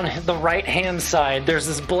see on the right-hand side, there's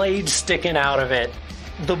this blade sticking out of it.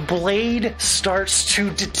 The blade starts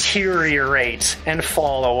to deteriorate and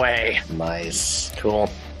fall away. Nice.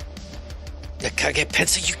 Cool.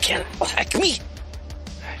 Kage you can't hack me.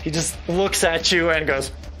 He just looks at you and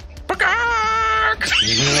goes,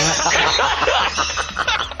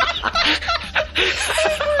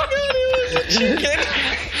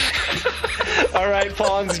 all right,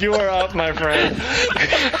 Pawns, you are up, my friend.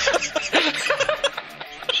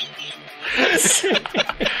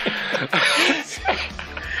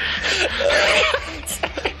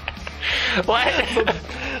 What?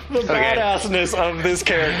 The badassness of this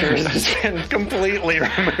character has been completely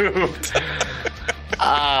removed.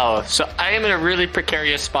 Oh, so I am in a really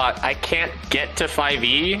precarious spot. I can't get to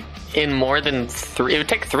 5e in more than 3. It would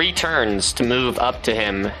take 3 turns to move up to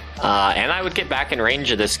him, and I would get back in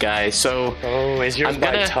range of this guy. So, is yours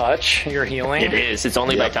by touch? Your healing? It is. It's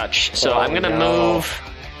only by touch. So Oh, I'm gonna no. move.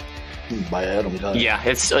 By Adam touch. Yeah,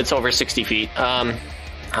 it's over 60 feet. I'm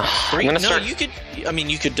gonna start.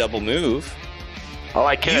 You could double move. Oh,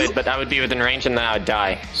 I could, but I would be within range and then I would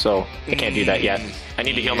die. So I can't do that yet. I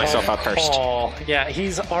need to heal myself up first. Oh, yeah,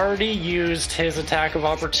 he's already used his attack of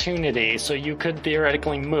opportunity, so you could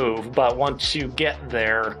theoretically move, but once you get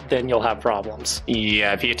there, then you'll have problems.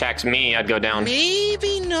 Yeah, if he attacks me, I'd go down.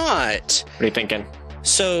 Maybe not. What are you thinking?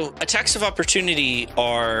 So attacks of opportunity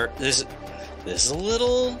are this is a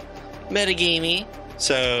little metagamey.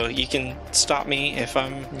 So you can stop me if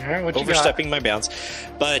I'm overstepping my bounds.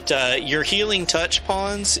 But your healing touch,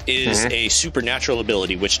 Pawns, is a supernatural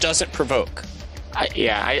ability, which doesn't provoke.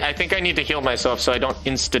 I think I need to heal myself so I don't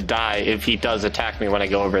insta-die if he does attack me when I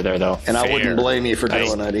go over there, though. And I wouldn't blame you for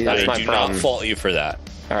doing that either. I do not fault you for that.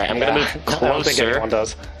 All right, I'm going to move closer. I don't think anyone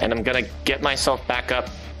does. And I'm going to get myself back up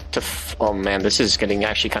to... oh, man, this is getting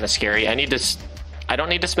actually kind of scary. I don't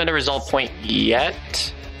need to spend a resolve point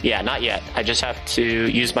yet. Yeah, not yet. I just have to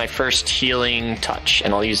use my first healing touch,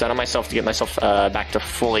 and I'll use that on myself to get myself back to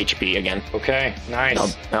full HP again. Okay,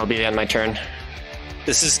 nice. That'll be the end of my turn.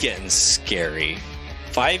 This is getting scary.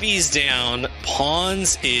 5E's down.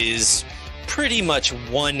 Pawns is pretty much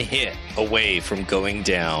one hit away from going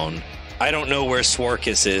down. I don't know where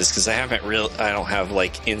Swarkus is because I don't have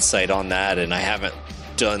like insight on that, and I haven't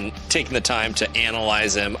taken the time to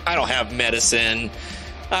analyze him. I don't have medicine.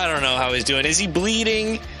 I don't know how he's doing. Is he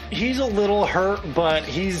bleeding? He's a little hurt, but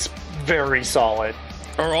he's very solid.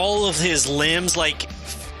 Are all of his limbs, like,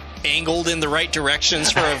 angled in the right directions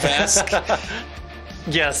for a Vesk?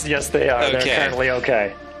 Yes, they are. Okay. They're currently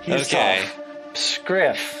okay. He's okay. tough.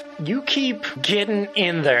 Scriff, you keep getting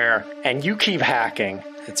in there, and you keep hacking.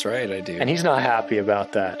 That's right, I do. And he's not happy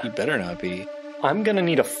about that. He better not be. I'm going to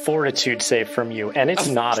need a fortitude save from you, and it's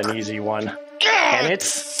not an easy one. And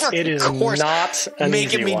it is not an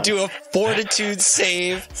making easy me one. do a fortitude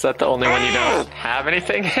save. Is that the only one you don't have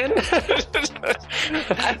anything in?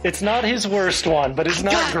 It's not his worst one, but it's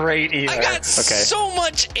not great either. I got so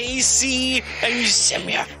much AC, and you sent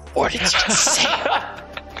me a fortitude save.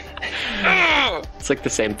 It's like the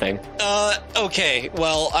same thing. Okay.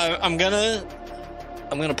 Well, I'm gonna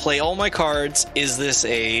play all my cards. Is this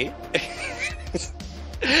a?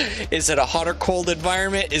 Is it a hot or cold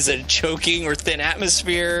environment? Is it a choking or thin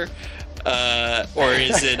atmosphere? Or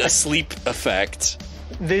is it a sleep effect?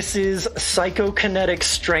 This is psychokinetic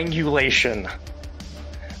strangulation.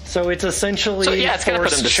 So it's essentially it's gonna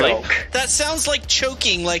put him to choke. sleep. That sounds like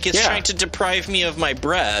choking, like it's trying to deprive me of my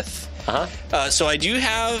breath. So I do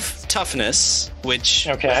have toughness, which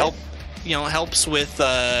helps with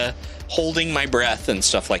holding my breath and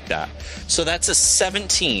stuff like that. So that's a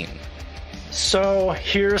 17. So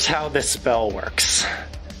here's how this spell works.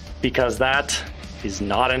 Because that is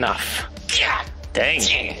not enough. God dang.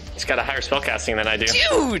 He's got a higher spellcasting than I do.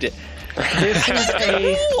 Dude! This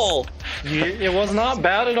is cool. It was not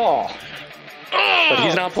bad at all. But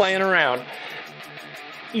he's not playing around.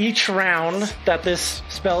 Each round that this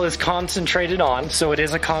spell is concentrated on, so it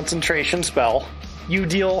is a concentration spell, you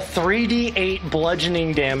deal 3d8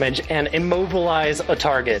 bludgeoning damage and immobilize a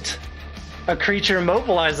target. A creature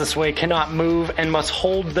immobilized this way cannot move and must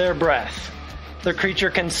hold their breath. The creature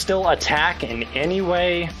can still attack in any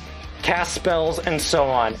way, cast spells, and so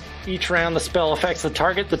on. Each round the spell affects the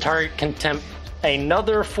target can attempt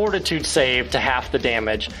another fortitude save to half the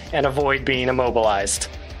damage and avoid being immobilized.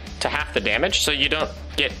 To half the damage? So you don't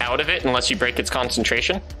get out of it unless you break its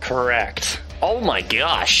concentration? Correct. Oh my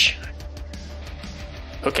gosh.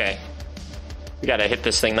 Okay. We gotta hit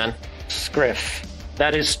this thing then. Scriff.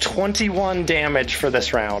 That is 21 damage for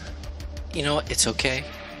this round. You know what? It's okay.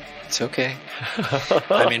 It's okay.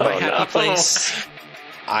 I'm in my happy place.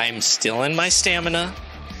 I'm still in my stamina.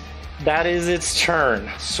 That is its turn.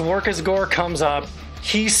 Swarkus Gore comes up.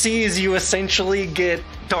 He sees you essentially get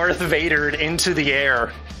Darth Vadered into the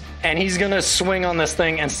air. And he's going to swing on this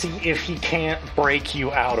thing and see if he can't break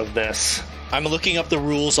you out of this. I'm looking up the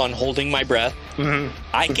rules on holding my breath. Mm-hmm.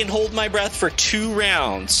 I can hold my breath for 2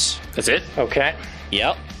 rounds. That's it? Okay.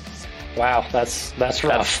 Yep. Wow, that's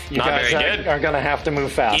rough. You not guys very good. are going to have to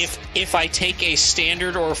move fast. If I take a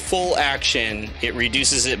standard or full action, it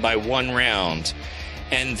reduces it by 1 round.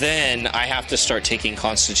 And then I have to start taking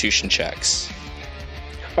constitution checks.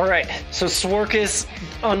 All right, so Swarkus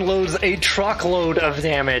unloads a truckload of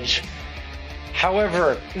damage.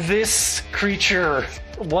 However, this creature,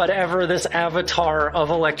 whatever this avatar of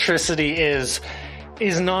electricity is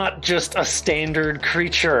not just a standard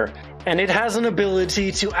creature. And it has an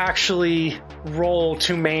ability to actually roll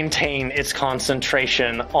to maintain its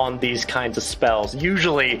concentration on these kinds of spells.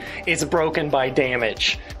 Usually, it's broken by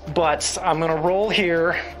damage. But I'm going to roll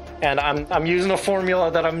here, and I'm using a formula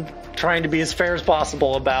that I'm trying to be as fair as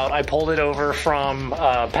possible about. I pulled it over from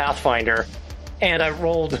Pathfinder. and I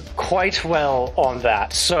rolled quite well on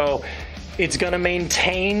that. So it's going to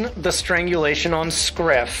maintain the strangulation on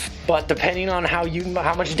Scriff, but depending on how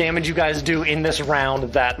much damage you guys do in this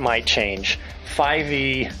round, that might change.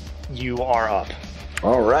 5e, you are up.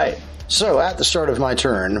 All right. So at the start of my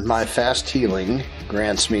turn, my fast healing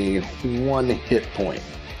grants me 1 hit point.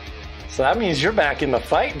 So that means you're back in the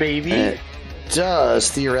fight, baby. And it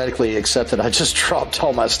does, theoretically, except that I just dropped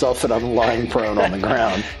all my stuff and I'm lying prone on the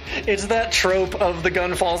ground. It's that trope of the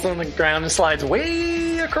gun falls on the ground and slides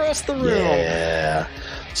way across the room. Yeah.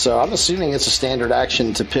 So I'm assuming it's a standard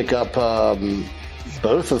action to pick up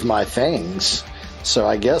both of my things. So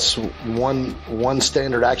I guess one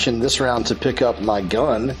standard action this round to pick up my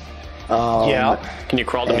gun. Yeah. Can you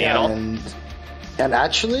crawl to me at all? And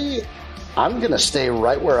actually, I'm going to stay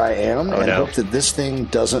right where I am hope that this thing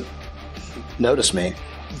doesn't notice me.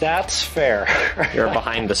 That's fair. You're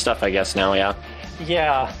behind the stuff, I guess, now, yeah.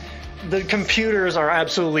 Yeah. The computers are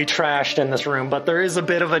absolutely trashed in this room, but there is a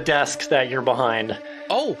bit of a desk that you're behind.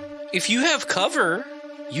 Oh, if you have cover,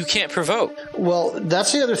 you can't provoke. Well,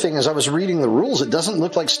 that's the other thing. As I was reading the rules, it doesn't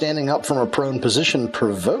look like standing up from a prone position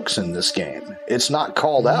provokes in this game. It's not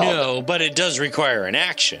called out. No, but it does require an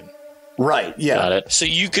action. Right, yeah. Got it. So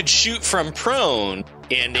you could shoot from prone,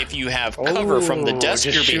 and if you have cover from the desk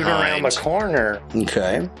just you're shoot behind, around the corner.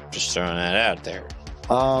 Okay. just throwing that out there.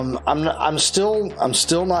 I'm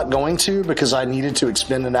still not going to, because I needed to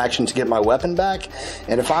expend an action to get my weapon back.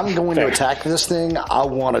 And if I'm going to attack this thing, I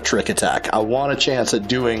want a trick attack. I want a chance at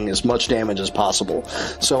doing as much damage as possible.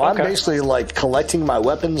 So I'm basically like collecting my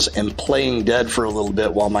weapons and playing dead for a little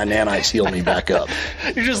bit while my nanites heal me back up.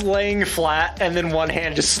 You're just laying flat, and then one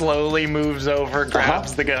hand just slowly moves over,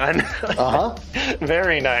 grabs the gun.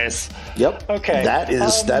 Very nice. Yep. Okay. That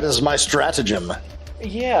is my stratagem.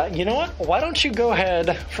 Yeah, you know what? Why don't you go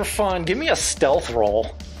ahead, for fun, give me a stealth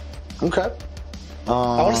roll. Okay. I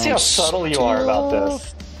want to see how subtle you are about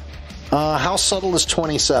this. How subtle is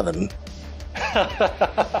 27?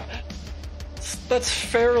 That's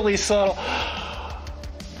fairly subtle.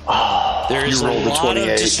 There's You a rolled a lot 28, of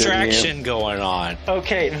didn't distraction going on.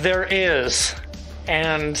 Okay, there is.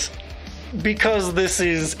 And because this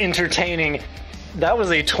is entertaining, that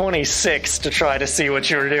was a 26 to try to see what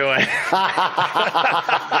you were doing.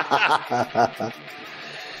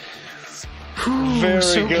 Very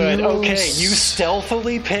so good. close. Okay, you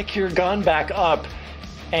stealthily pick your gun back up,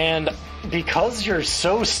 and because you're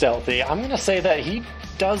so stealthy, I'm going to say that he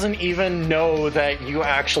doesn't even know that you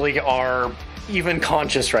actually are even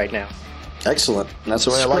conscious right now. Excellent. That's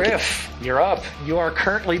the way I like it. Scriff, you're up. You are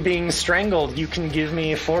currently being strangled. You can give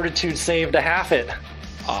me a fortitude save to half it.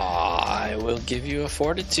 I will give you a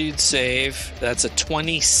fortitude save. That's a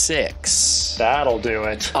 26. That'll do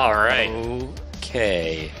it. All right.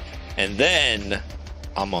 Okay. And then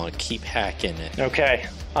I'm going to keep hacking it. Okay.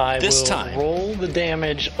 I This will time. roll the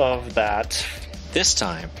damage of that. This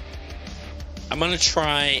time, I'm going to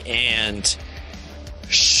try and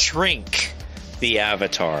shrink the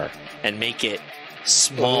avatar and make it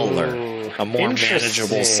smaller, Ooh, a more interesting.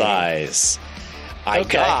 manageable size. I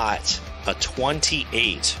Okay. got a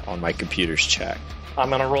 28 on my computer's check. I'm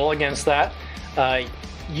going to roll against that.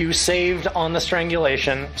 You saved on the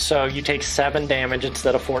strangulation, so you take 7 damage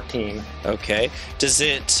instead of 14. Okay. Does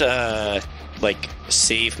it,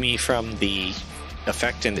 save me from the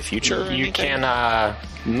effect in the future? or You anything? can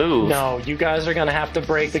move. No, you guys are going to have to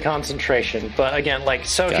break the concentration. But again,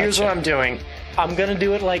 here's Gotcha. what I'm doing. I'm going to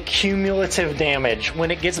do it like cumulative damage. When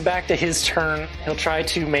it gets back to his turn, he'll try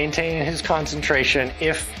to maintain his concentration.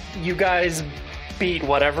 If you guys beat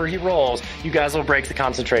whatever he rolls, you guys will break the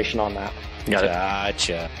concentration on that. Got it.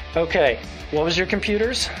 Gotcha. Okay, what was your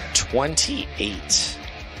computers? 28.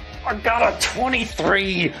 I got a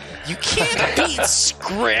 23. You can't beat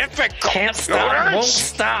Scriff at Can't stop, won't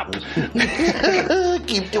stop.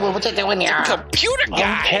 Keep doing what you're doing here. computer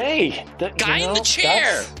guy. Okay. Guy in the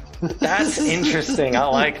chair. That's interesting. I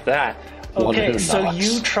like that. One Okay, who so knocks.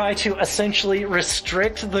 you try to essentially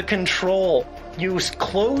restrict the control. You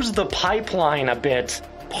close the pipeline a bit.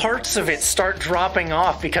 Parts of it start dropping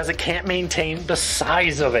off because it can't maintain the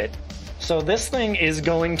size of it. So this thing is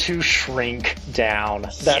going to shrink down.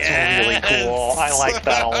 That's really cool. I like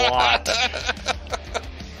that a lot.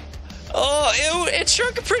 Oh, it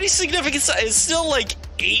shrunk a pretty significant size. It's still like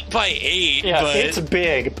 8 by 8. Yeah, but it's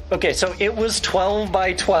big. Okay, so it was 12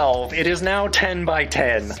 by 12. It is now 10 by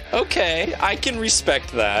 10. okay. I can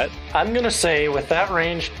respect that. I'm going to say with that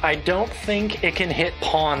range, I don't think it can hit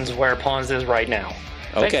pawns where pawns is right now.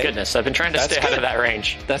 Thank Okay. goodness. I've been trying to That's stay out good. of that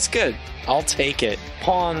range. That's good. I'll take it.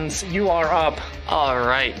 Pawns, you are up. All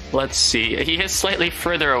right. Let's see. He is slightly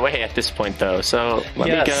further away at this point, though. So let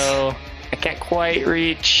Yes. me go I can't quite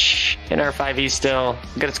reach in our 5e still.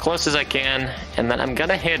 Get as close as I can, and then I'm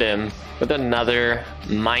gonna hit him with another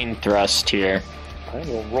Mind Thrust here. I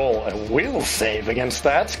will roll a will save against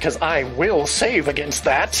that, because I will save against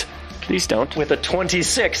that. Please don't. With a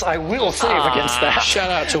 26, I will save against that. Shout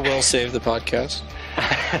out to Will Save the Podcast.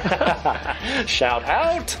 Shout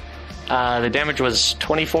out. The damage was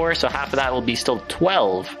 24, so half of that will be still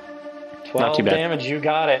 12. 12 Not too bad. damage, you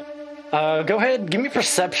got it. Go ahead, give me a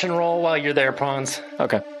perception roll while you're there, Pawns.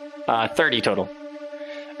 Okay. 30 total.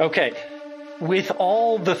 Okay. With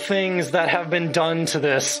all the things that have been done to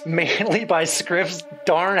this, mainly by Scriff's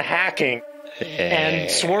darn hacking,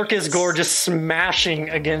 and Swork's gore just smashing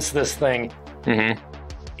against this thing,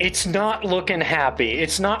 it's not looking happy.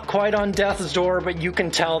 It's not quite on death's door, but you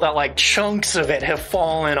can tell that like chunks of it have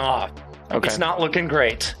fallen off. Okay. It's not looking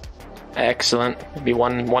great. Excellent. Maybe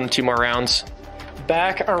two more rounds.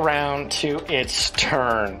 Back around to its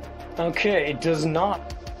turn. Okay, it does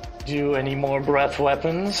not do any more breath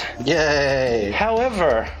weapons. Yay!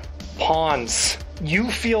 However, Pawns, you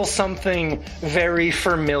feel something very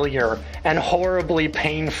familiar and horribly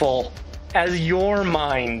painful as your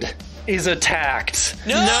mind is attacked.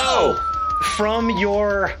 No! From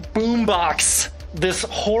your boombox, this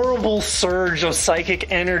horrible surge of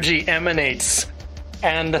psychic energy emanates.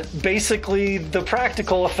 And basically, the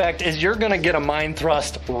practical effect is you're going to get a mind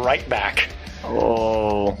thrust right back.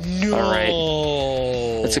 Oh. No. All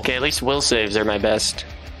right. It's okay. At least will saves are my best.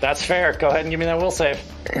 That's fair. Go ahead and give me that will save.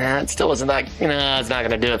 It still wasn't that. No, it's not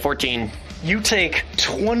going to do it. 14. You take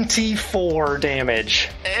 24 damage.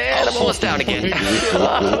 And I'm almost down again.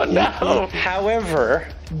 Oh, no. However,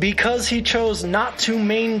 because he chose not to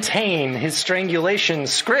maintain his strangulation,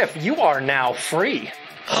 Scriff, you are now free.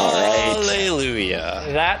 Hallelujah.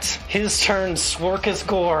 That's his turn, Sworkus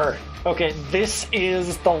Gore. Okay, this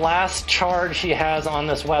is the last charge he has on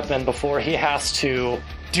this weapon before he has to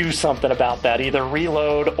do something about that. Either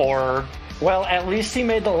reload or... Well, at least he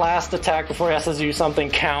made the last attack before he has to do something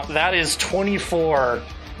count. That is 24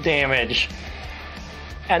 damage.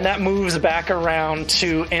 And that moves back around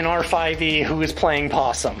to NR5E, who is playing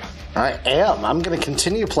Possum. I am. I'm going to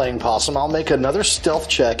continue playing Possum. I'll make another stealth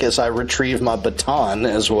check as I retrieve my baton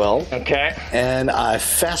as well. Okay. And I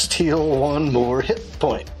fast heal one more hit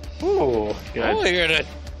point. Ooh, good. Oh, you're at a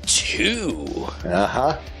 2.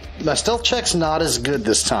 Uh-huh. My stealth check's not as good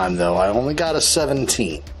this time, though. I only got a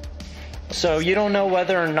 17. So you don't know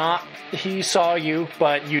whether or not he saw you,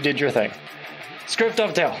 but you did your thing. Script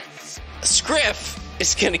Dovetail. Scriff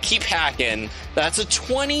is going to keep hacking. That's a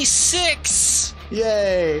 26.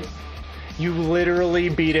 Yay! You literally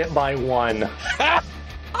beat it by 1.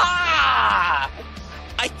 I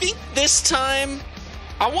think this time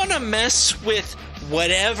I want to mess with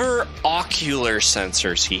whatever ocular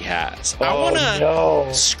sensors he has. I want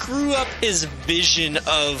to screw up his vision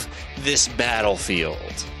of this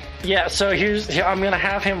battlefield. Yeah, so I'm going to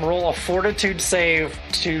have him roll a fortitude save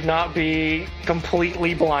to not be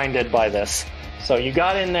completely blinded by this. So you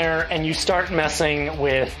got in there and you start messing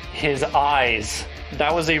with his eyes.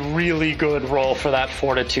 That was a really good roll for that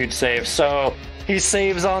fortitude save. So he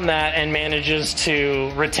saves on that and manages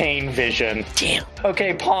to retain vision. Damn.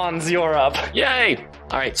 Okay, Pawns, you're up. Yay!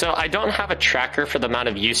 Alright, so I don't have a tracker for the amount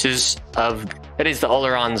of uses of... It is the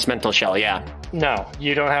Oleron's mental shell, yeah. No,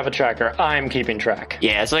 you don't have a tracker. I'm keeping track.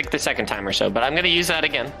 Yeah, it's like the second time or so, but I'm going to use that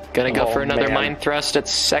again. Going to go for another Mind Thrust at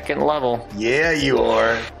second level. Yeah, you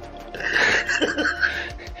are.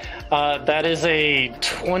 That is a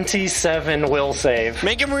 27 will save.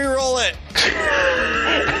 Make him reroll it.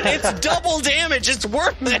 It's double damage. It's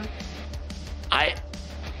worth it. I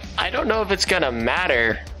don't know if it's going to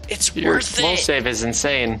matter. It's Your worth will it. save is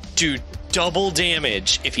insane. Dude, double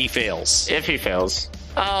damage if he fails. If he fails.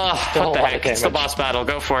 Oh, Still what the a lot heck? of It's the damage. boss battle.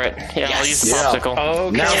 Go for it. Yeah, I'll use the Yeah. popsicle.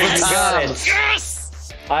 Okay, Now's the you got time. it.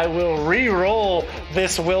 Yes! I will re-roll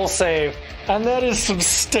this will save, and that is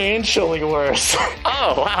substantially worse.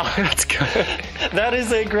 Oh, wow. That's good. That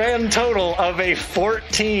is a grand total of a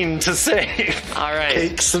 14 to save. All right.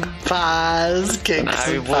 Cakes and pies, cakes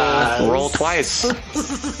I and pies. will roll twice.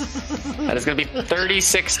 That is going to be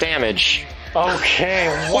 36 damage. Okay,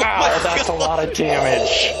 wow, that's a lot of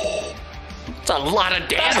damage. It's a lot of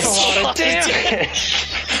damage. That's a lot of damage.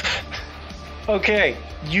 Okay,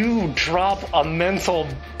 you drop a mental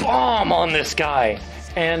bomb on this guy,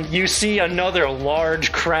 and you see another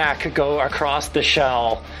large crack go across the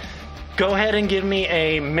shell. Go ahead and give me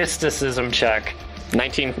a mysticism check.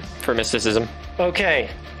 19 for mysticism. Okay,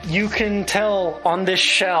 you can tell on this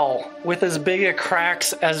shell, with as big a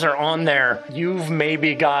cracks as are on there, you've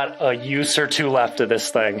maybe got a use or two left of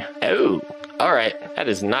this thing. Oh, all right. That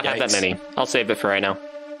does not have that Yikes. many. I'll save it for right now.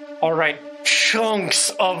 All right,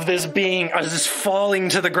 chunks of this being are just falling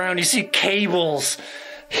to the ground. You see cables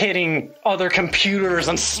hitting other computers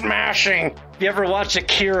and smashing. If you ever watch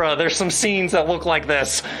Akira, there's some scenes that look like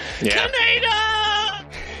this. Yeah. Tornado!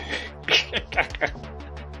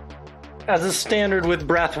 As is standard with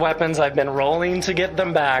breath weapons, I've been rolling to get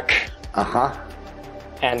them back. Uh-huh.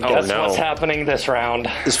 And guess what's happening this round?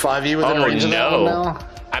 Is 5e within range of that one now?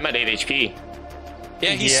 I'm at 8 HP.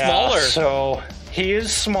 Yeah, he's smaller. So he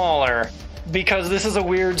is smaller because this is a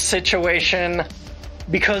weird situation.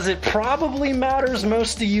 Because it probably matters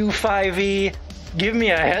most to you, 5e. Give me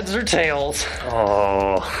a heads or tails.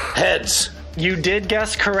 Oh. Heads. You did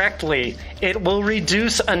guess correctly. It will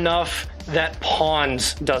reduce enough that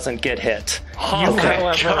Pawns doesn't get hit. You,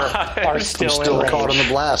 however, are still in range. Caught in the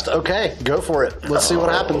blast. Okay, go for it. Let's see what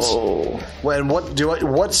happens. When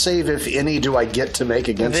what save, if any, do I get to make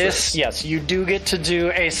against this? Yes, you do get to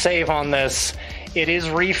do a save on this. It is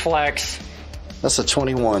reflex. That's a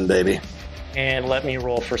 21, baby. And let me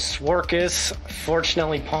roll for Swarkus.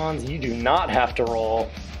 Fortunately, Pawns, you do not have to roll.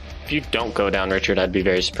 If you don't go down, Richard, I'd be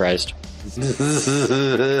very surprised.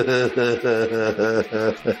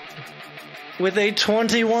 With a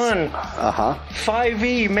 21,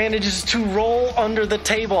 5e manages to roll under the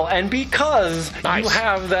table, and because you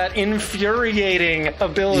have that infuriating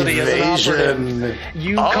ability Evasion. as an operative,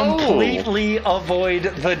 you completely avoid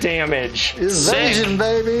the damage. Evasion,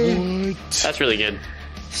 baby! That's really good.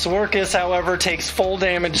 Swarkus, however, takes full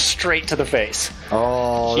damage straight to the face.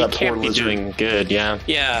 Oh, he that can't poor be lizard. doing good, yeah.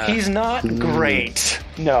 Yeah. He's not great.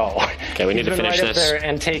 No. Okay, we need to finish right this. Up there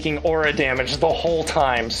and taking aura damage the whole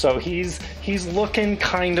time, so he's looking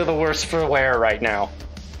kind of the worse for wear right now.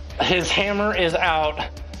 His hammer is out,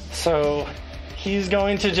 so he's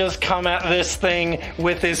going to just come at this thing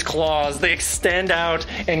with his claws. They extend out,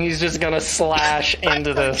 and he's just going to slash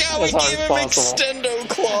into this as hard as possible. Extendo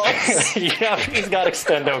claws. Yeah, he's got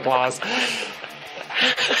extendo claws.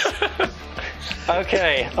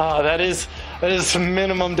 Okay, that is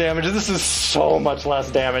minimum damage. This is so much less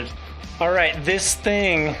damage. All right, this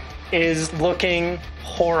thing is looking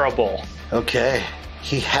horrible. Okay.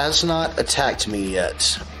 He has not attacked me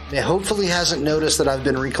yet. He hopefully hasn't noticed that I've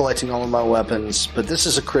been recollecting all of my weapons, but this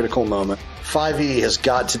is a critical moment. 5e has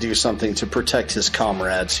got to do something to protect his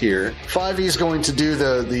comrades here. 5e is going to do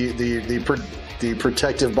the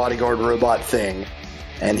protective bodyguard robot thing,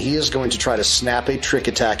 and he is going to try to snap a trick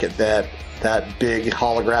attack at that big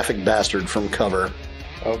holographic bastard from cover.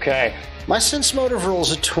 Okay. My sense motive roll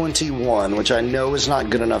is a 21, which I know is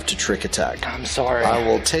not good enough to trick attack. I'm sorry. I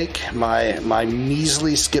will take my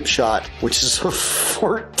measly skip shot, which is a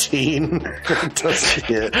 14. It doesn't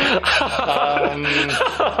hit. Oh,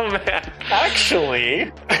 man.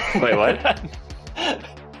 Actually... Wait, what?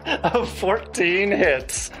 A 14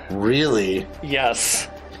 hits. Really? Yes.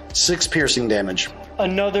 6 piercing damage.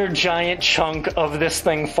 Another giant chunk of this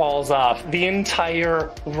thing falls off. The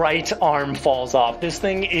entire right arm falls off. This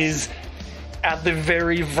thing is at the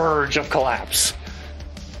very verge of collapse.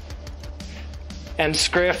 And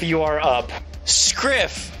Scriff, you are up.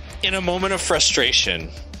 Scriff, in a moment of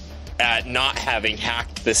frustration at not having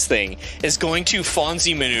hacked this thing, is going to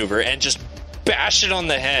Fonzie maneuver and just bash it on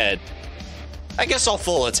the head. I guess I'll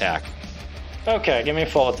full attack. Okay, give me a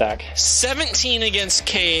full attack. 17 against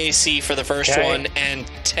KAC for the first one, and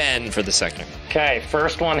 10 for the second. Okay,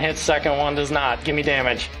 first one hits, second one does not. Give me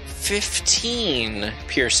damage. 15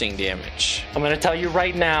 piercing damage. I'm going to tell you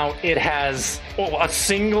right now, it has a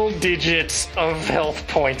single digit of health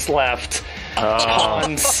points left.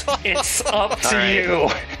 Hans, it's up to you.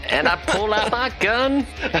 And I pull out my gun.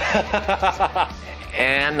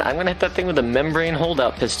 And I'm going to hit that thing with a membrane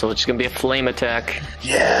holdout pistol, which is going to be a flame attack.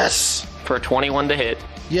 Yes! For a 21 to hit.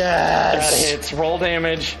 Yes! That hits. Roll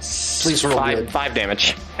damage. Please roll good. 5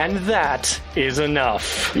 damage. And that is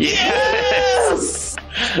enough. Yes!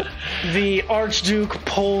 The Archduke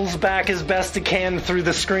pulls back as best it can through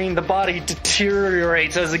the screen. The body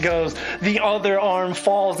deteriorates as it goes. The other arm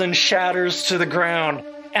falls and shatters to the ground.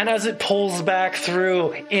 And as it pulls back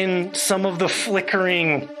through, in some of the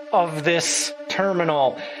flickering of this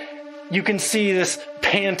terminal, you can see this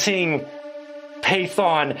panting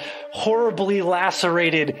Paython, horribly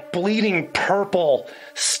lacerated, bleeding purple,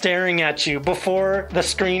 staring at you before the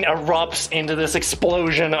screen erupts into this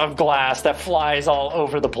explosion of glass that flies all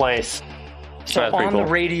over the place. So on the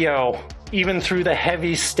radio, even through the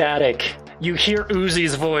heavy static, you hear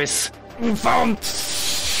Uzi's voice. We found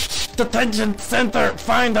detention center.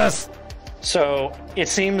 Find us. So it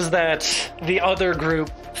seems that the other group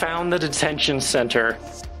found the detention center.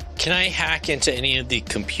 Can I hack into any of the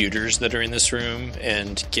computers that are in this room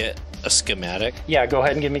and get a schematic? Yeah, go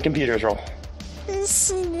ahead and give me computers roll. This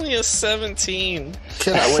is only a 17.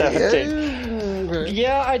 Can I wait? 17.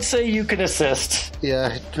 Yeah, I'd say you can assist.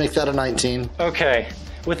 Yeah, make that a 19. Okay.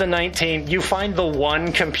 With a 19, you find the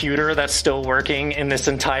one computer that's still working in this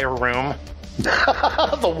entire room.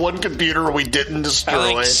 The one computer we didn't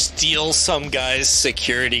destroy. I steal some guy's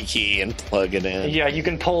security key and plug it in. Yeah, you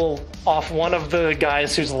can pull off one of the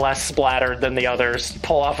guys who's less splattered than the others,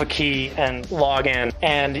 pull off a key and log in,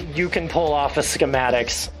 and you can pull off a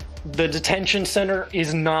schematics. The detention center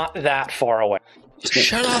is not that far away.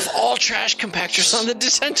 Shut off all trash compactors on the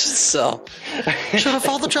detention cell. Shut off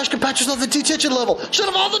all the trash compactors on the detention level. Shut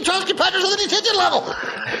off all the trash compactors on the detention level.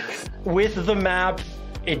 With the map,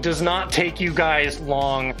 it does not take you guys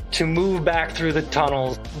long to move back through the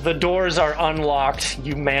tunnels. The doors are unlocked.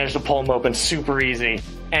 You manage to pull them open super easy.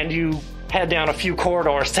 And you head down a few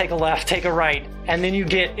corridors, take a left, take a right, and then you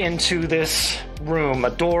get into this room,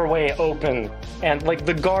 a doorway open. And like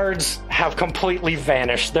the guards have completely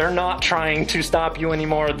vanished. They're not trying to stop you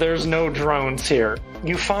anymore. There's no drones here.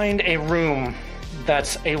 You find a room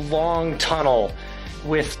that's a long tunnel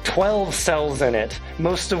with 12 cells in it,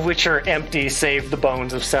 most of which are empty save the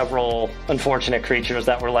bones of several unfortunate creatures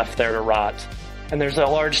that were left there to rot. And there's a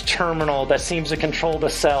large terminal that seems to control the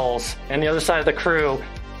cells, and the other side of the crew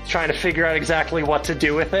is trying to figure out exactly what to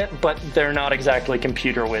do with it, but they're not exactly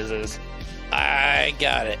computer whizzes. I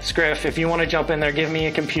got it. Scriff, if you want to jump in there, give me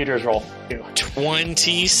a computers roll.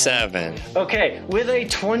 27. Okay, with a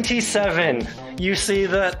 27, you see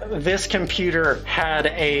that this computer had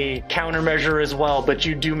a countermeasure as well, but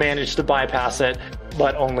you do manage to bypass it,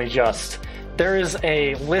 but only just. There is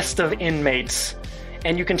a list of inmates,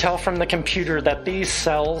 and you can tell from the computer that these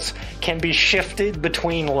cells can be shifted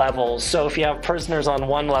between levels. So if you have prisoners on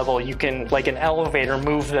one level, you can, like an elevator,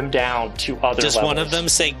 move them down to other levels. Does one of them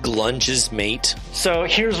say Glunge's mate? So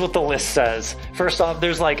here's what the list says. First off,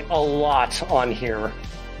 there's like a lot on here,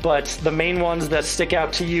 but the main ones that stick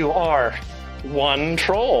out to you are 1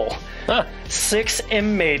 troll, 6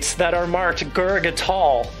 inmates that are marked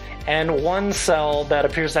Gurgatal, and 1 cell that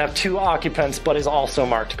appears to have 2 occupants but is also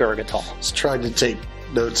marked Gurgatal. I was trying to take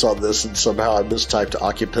notes on this and somehow I mistyped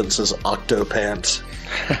occupants as octopants.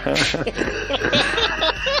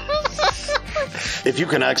 If you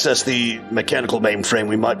can access the mechanical mainframe,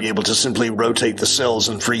 we might be able to simply rotate the cells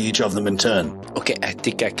and free each of them in turn. Okay, I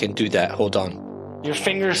think I can do that. Hold on. Your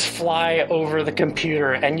fingers fly over the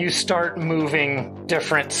computer and you start moving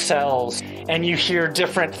different cells, and you hear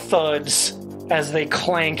different thuds as they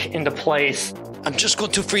clank into place. I'm just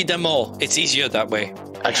going to free them all. It's easier that way.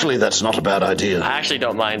 Actually, that's not a bad idea. I actually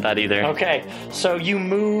don't mind that either. Okay, so you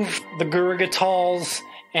move the Gurgatals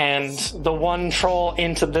and the 1 troll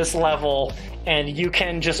into this level, and you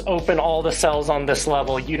can just open all the cells on this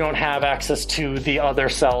level. You don't have access to the other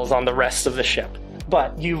cells on the rest of the ship.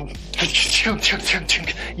 But you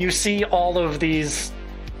see all of these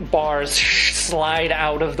bars slide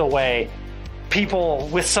out of the way. People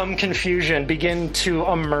with some confusion begin to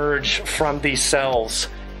emerge from these cells.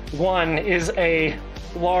 One is a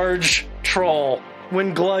large troll.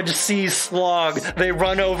 When Gludge sees Slog, they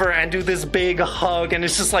run over and do this big hug, and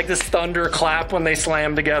it's just like this thunderclap when they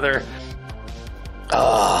slam together.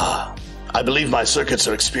 I believe my circuits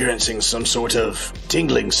are experiencing some sort of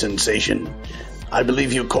tingling sensation. I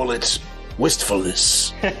believe you call it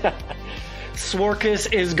wistfulness.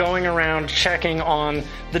 Swarkus is going around checking on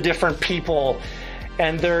the different people,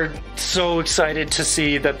 and they're so excited to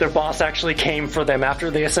see that their boss actually came for them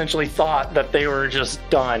after they essentially thought that they were just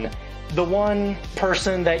done. The one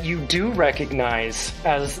person that you do recognize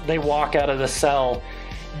as they walk out of the cell,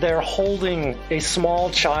 they're holding a small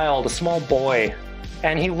child, a small boy,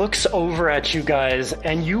 and he looks over at you guys,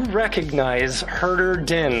 and you recognize Herder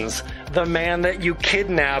Dins, the man that you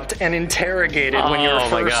kidnapped and interrogated when you were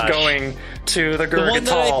first going to the Gurgatal. The one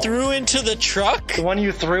that I threw into the truck? The one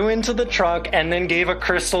you threw into the truck and then gave a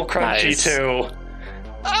crystal crunchy to.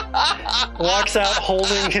 Walks out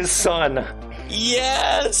holding his son.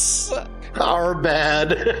 Yes! Our bad.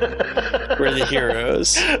 We're the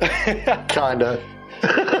heroes. Kinda.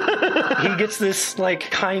 He gets this, like,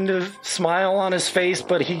 kind of smile on his face,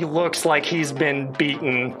 but he looks like he's been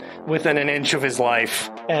beaten within an inch of his life.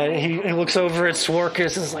 And he looks over at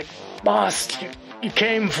Swarkus and is like, "Boss, you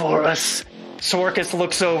came for us." Swarkus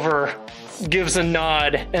looks over, gives a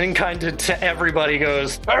nod, and then kind of to everybody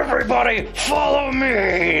goes, "Everybody, follow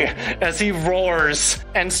me!" as he roars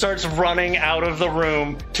and starts running out of the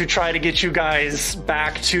room to try to get you guys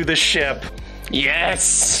back to the ship. Yes!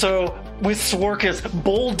 So, with Swarkus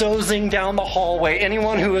bulldozing down the hallway,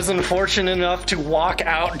 anyone who is unfortunate enough to walk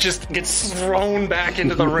out just gets thrown back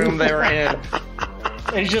into the room they were in.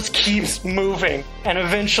 And he just keeps moving. And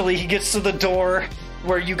eventually he gets to the door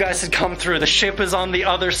where you guys had come through. The ship is on the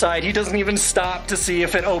other side. He doesn't even stop to see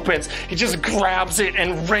if it opens. He just grabs it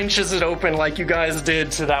and wrenches it open like you guys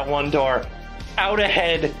did to that one door. Out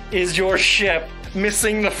ahead is your ship,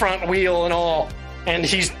 missing the front wheel and all. And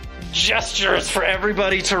he gestures for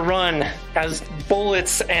everybody to run as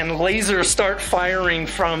bullets and lasers start firing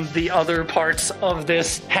from the other parts of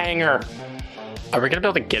this hangar. Are we gonna be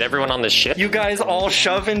able to get everyone on this ship? You guys all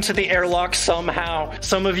shove into the airlock somehow.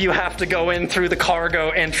 Some of you have to go in through the cargo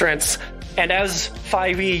entrance. And as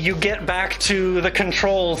 5e, you get back to the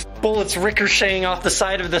controls. Bullets ricocheting off the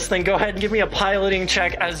side of this thing. Go ahead and give me a piloting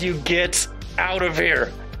check as you get out of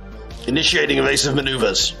here. Initiating evasive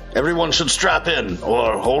maneuvers. Everyone should strap in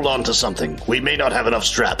or hold on to something. We may not have enough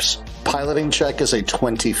straps. Piloting check is a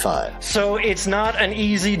 25. So it's not an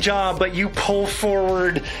easy job, but you pull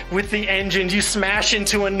forward with the engines. You smash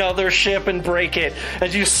into another ship and break it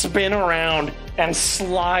as you spin around and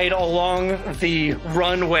slide along the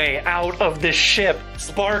runway out of this ship.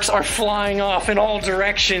 Sparks are flying off in all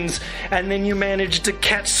directions, and then you manage to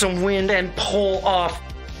catch some wind and pull off.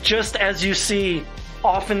 Just as you see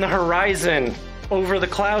off in the horizon, over the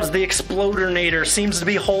clouds, the Explodinator seems to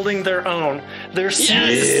be holding their own. They're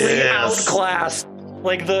seriously outclassed.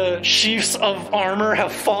 Like the sheaths of armor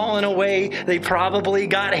have fallen away. They probably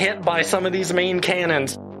got hit by some of these main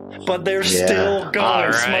cannons. But they're still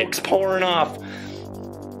going. Right. Smoke's pouring off.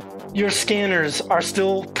 Your scanners are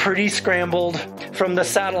still pretty scrambled from the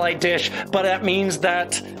satellite dish, but that means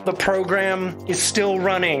that the program is still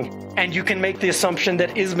running. And you can make the assumption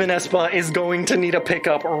that Isbin Espa is going to need a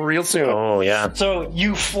pickup real soon. Oh, yeah. So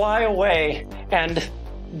you fly away, and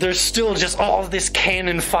there's still just all of this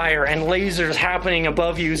cannon fire and lasers happening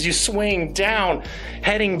above you as you swing down,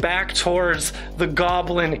 heading back towards the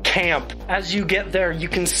Goblin camp. As you get there, you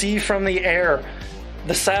can see from the air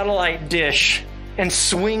the satellite dish and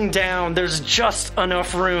swing down. There's just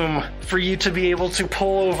enough room for you to be able to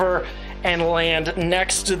pull over and land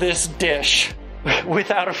next to this dish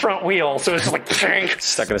without a front wheel. So it's like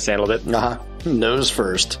Stuck in the sand a little bit. Nose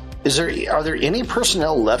first. Are there any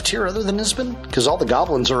personnel left here other than Isbin? Because all the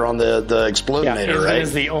goblins are on the Explodinator, Isbin right?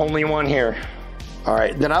 is the only one here. All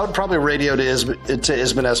right, then I would probably radio to Isbin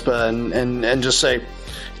Espa and just say,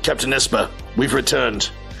 Captain Espa, we've returned.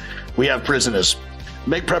 We have prisoners.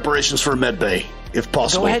 Make preparations for a med bay, if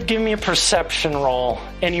possible. Go ahead, give me a perception roll.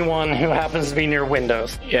 Anyone who happens to be near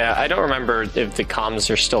windows. Yeah, I don't remember if the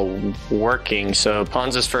comms are still working, so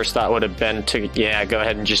Ponza's first thought would have been to, go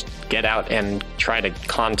ahead and just get out and try to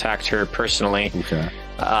contact her personally. Okay.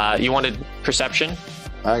 You wanted perception?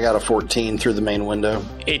 I got a 14 through the main window.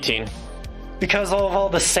 18. Because of all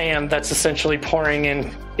the sand that's essentially pouring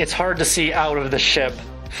in, it's hard to see out of the ship,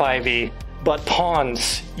 5e. But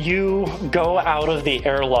Pawns, you go out of the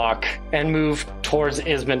airlock and move towards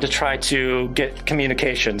Isbin to try to get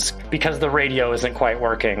communications because the radio isn't quite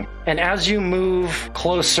working. And as you move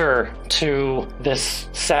closer to this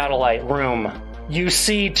satellite room, you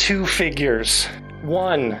see two figures.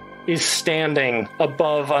 One is standing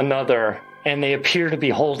above another, and they appear to be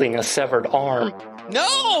holding a severed arm.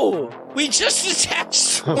 No! We just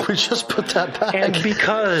attached. We just put that back. And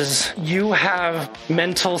because you have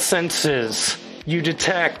mental senses, you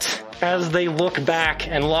detect, as they look back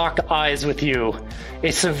and lock eyes with you,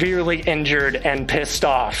 a severely injured and pissed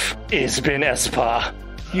off Isbin Espa.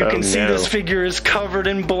 You can see this figure is covered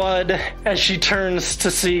in blood as she turns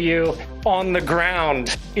to see you. On the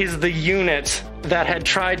ground is the unit that had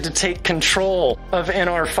tried to take control of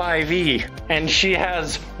NR5E, and she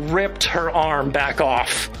has ripped her arm back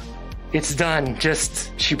off. It's done.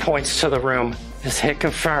 She points to the room. This hit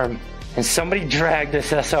confirm. And somebody dragged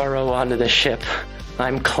this SRO onto the ship.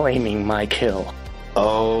 I'm claiming my kill.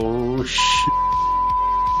 Oh, shit.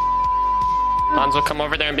 Hans will come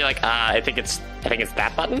over there and be like, I think it's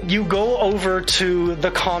that button. You go over to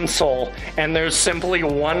the console, and there's simply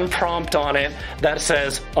one prompt on it that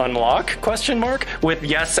says unlock, ? With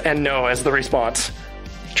yes and no as the response.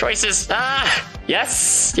 Choices.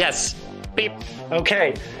 Yes. Beep.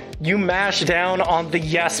 Okay, you mash down on the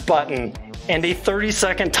yes button, and a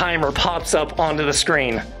 30-second timer pops up onto the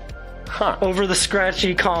screen. Over the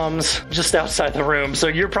scratchy comms just outside the room, so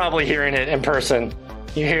you're probably hearing it in person.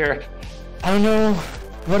 You hear, I know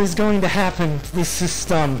what is going to happen to this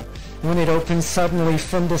system when it opens suddenly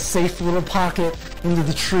from the safe little pocket into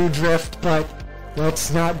the true drift, but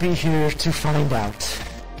let's not be here to find out.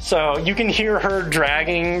 So you can hear her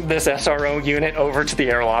dragging this SRO unit over to the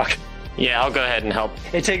airlock. Yeah, I'll go ahead and help.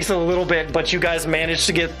 It takes a little bit, but you guys manage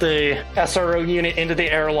to get the SRO unit into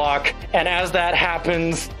the airlock. And as that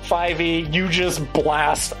happens, 5e, you just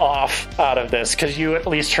blast off out of this because you at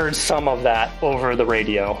least heard some of that over the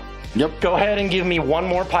radio. Yep. Go ahead and give me one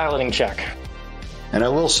more piloting check. And I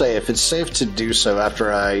will say, if it's safe to do so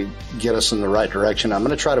after I get us in the right direction, I'm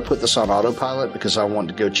going to try to put this on autopilot because I want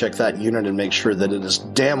to go check that unit and make sure that it is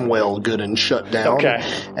damn well good and shut down. Okay.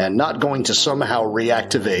 And not going to somehow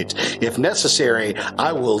reactivate. If necessary,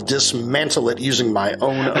 I will dismantle it using my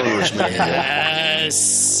own O's, man.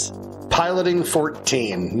 Yes. Piloting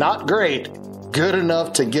 14. Not great. Good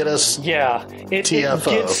enough to get us it TFO.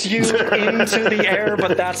 Gets you into the air,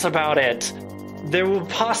 but that's about it. There will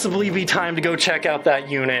possibly be time to go check out that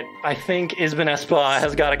unit. I think Isbin Espa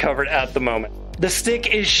has got it covered at the moment. The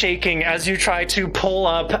stick is shaking as you try to pull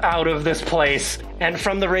up out of this place. And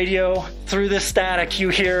from the radio, through the static, you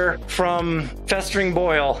hear from Festering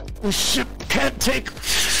Boyle. The ship can't take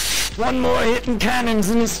one more hit in cannons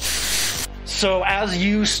in this. So as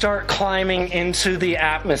you start climbing into the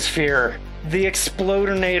atmosphere, the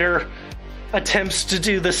Explodinator attempts to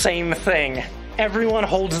do the same thing. Everyone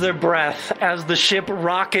holds their breath as the ship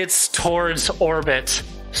rockets towards orbit.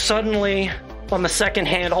 Suddenly, on the second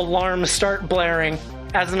hand, alarms start blaring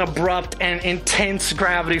as an abrupt and intense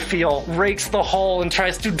gravity field rakes the hull and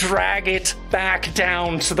tries to drag it back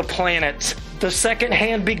down to the planet. The second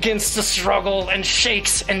hand begins to struggle and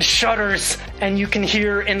shakes and shudders, and you can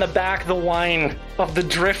hear in the back the whine of the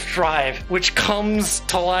drift drive, which comes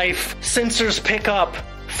to life. Sensors pick up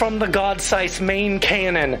from the Godsythe's main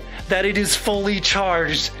cannon that it is fully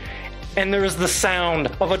charged, and there is the sound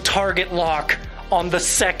of a target lock on the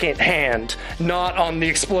second hand, not on the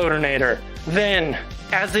Explodinator. Then,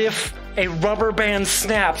 as if a rubber band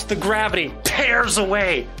snaps, the gravity tears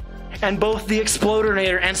away, and both the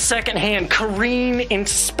Explodinator and second hand careen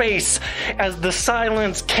into space as the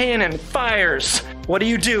Sylanns cannon fires. What do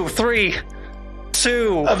you do? 3,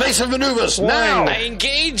 2, evasive maneuvers 1. now. I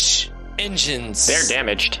engage engines. They're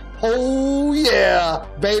damaged. Oh, yeah.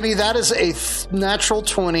 Baby, that is a natural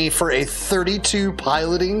 20 for a 32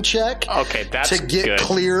 piloting check. Okay, that's to get good.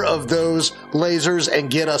 clear of those lasers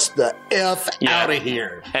and get us the F out of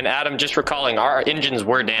here. And Adam, just recalling, our engines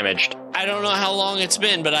were damaged. I don't know how long it's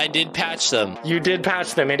been, but I did patch them. You did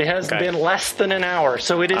patch them. It has been less than an hour,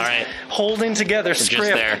 so it is holding together.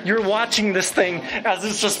 Script, you're watching this thing as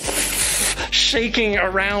it's just shaking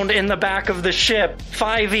around in the back of the ship.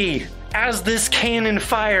 5e. As this cannon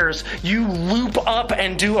fires, you loop up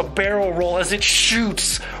and do a barrel roll as it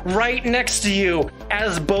shoots right next to you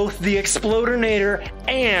as both the Explodinator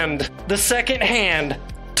and the second hand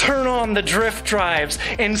turn on the drift drives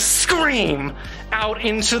and scream out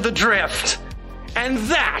into the drift. And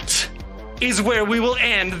that is where we will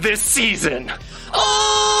end this season. Well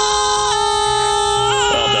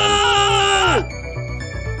done.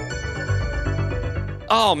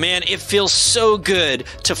 Oh man, it feels so good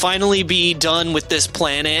to finally be done with this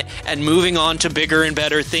planet and moving on to bigger and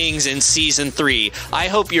better things in Season 3. I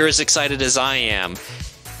hope you're as excited as I am.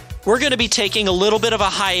 We're going to be taking a little bit of a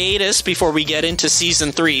hiatus before we get into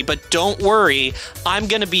Season 3, but don't worry, I'm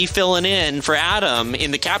going to be filling in for Adam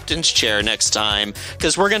in the captain's chair next time,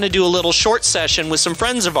 because we're going to do a little short session with some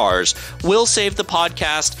friends of ours. We'll Save the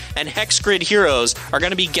Podcast and Hexgrid Heroes are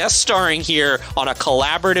going to be guest starring here on a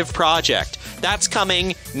collaborative project. That's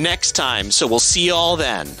coming next time, so we'll see you all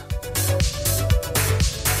then.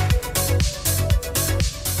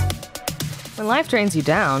 When life drains you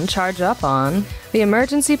down, charge up on the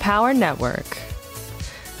Emergency Power Network.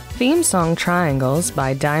 Theme song Triangles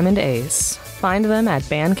by Diamond Ace. Find them at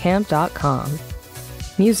bandcamp.com.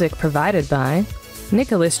 Music provided by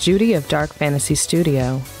Nicholas Judy of Dark Fantasy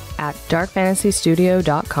Studio at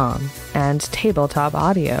darkfantasystudio.com and Tabletop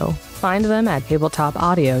Audio. Find them at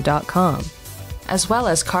tabletopaudio.com. As well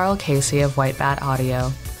as Carl Casey of White Bat Audio.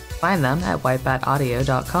 Find them at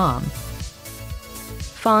whitebataudio.com.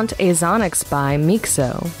 Font Azonics by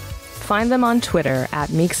Mixo. Find them on Twitter at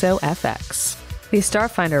MixoFX. The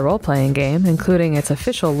Starfinder role-playing game, including its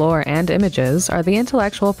official lore and images, are the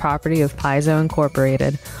intellectual property of Paizo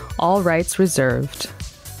Incorporated. All rights reserved.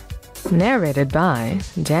 Narrated by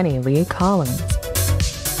Danny Lee Collins.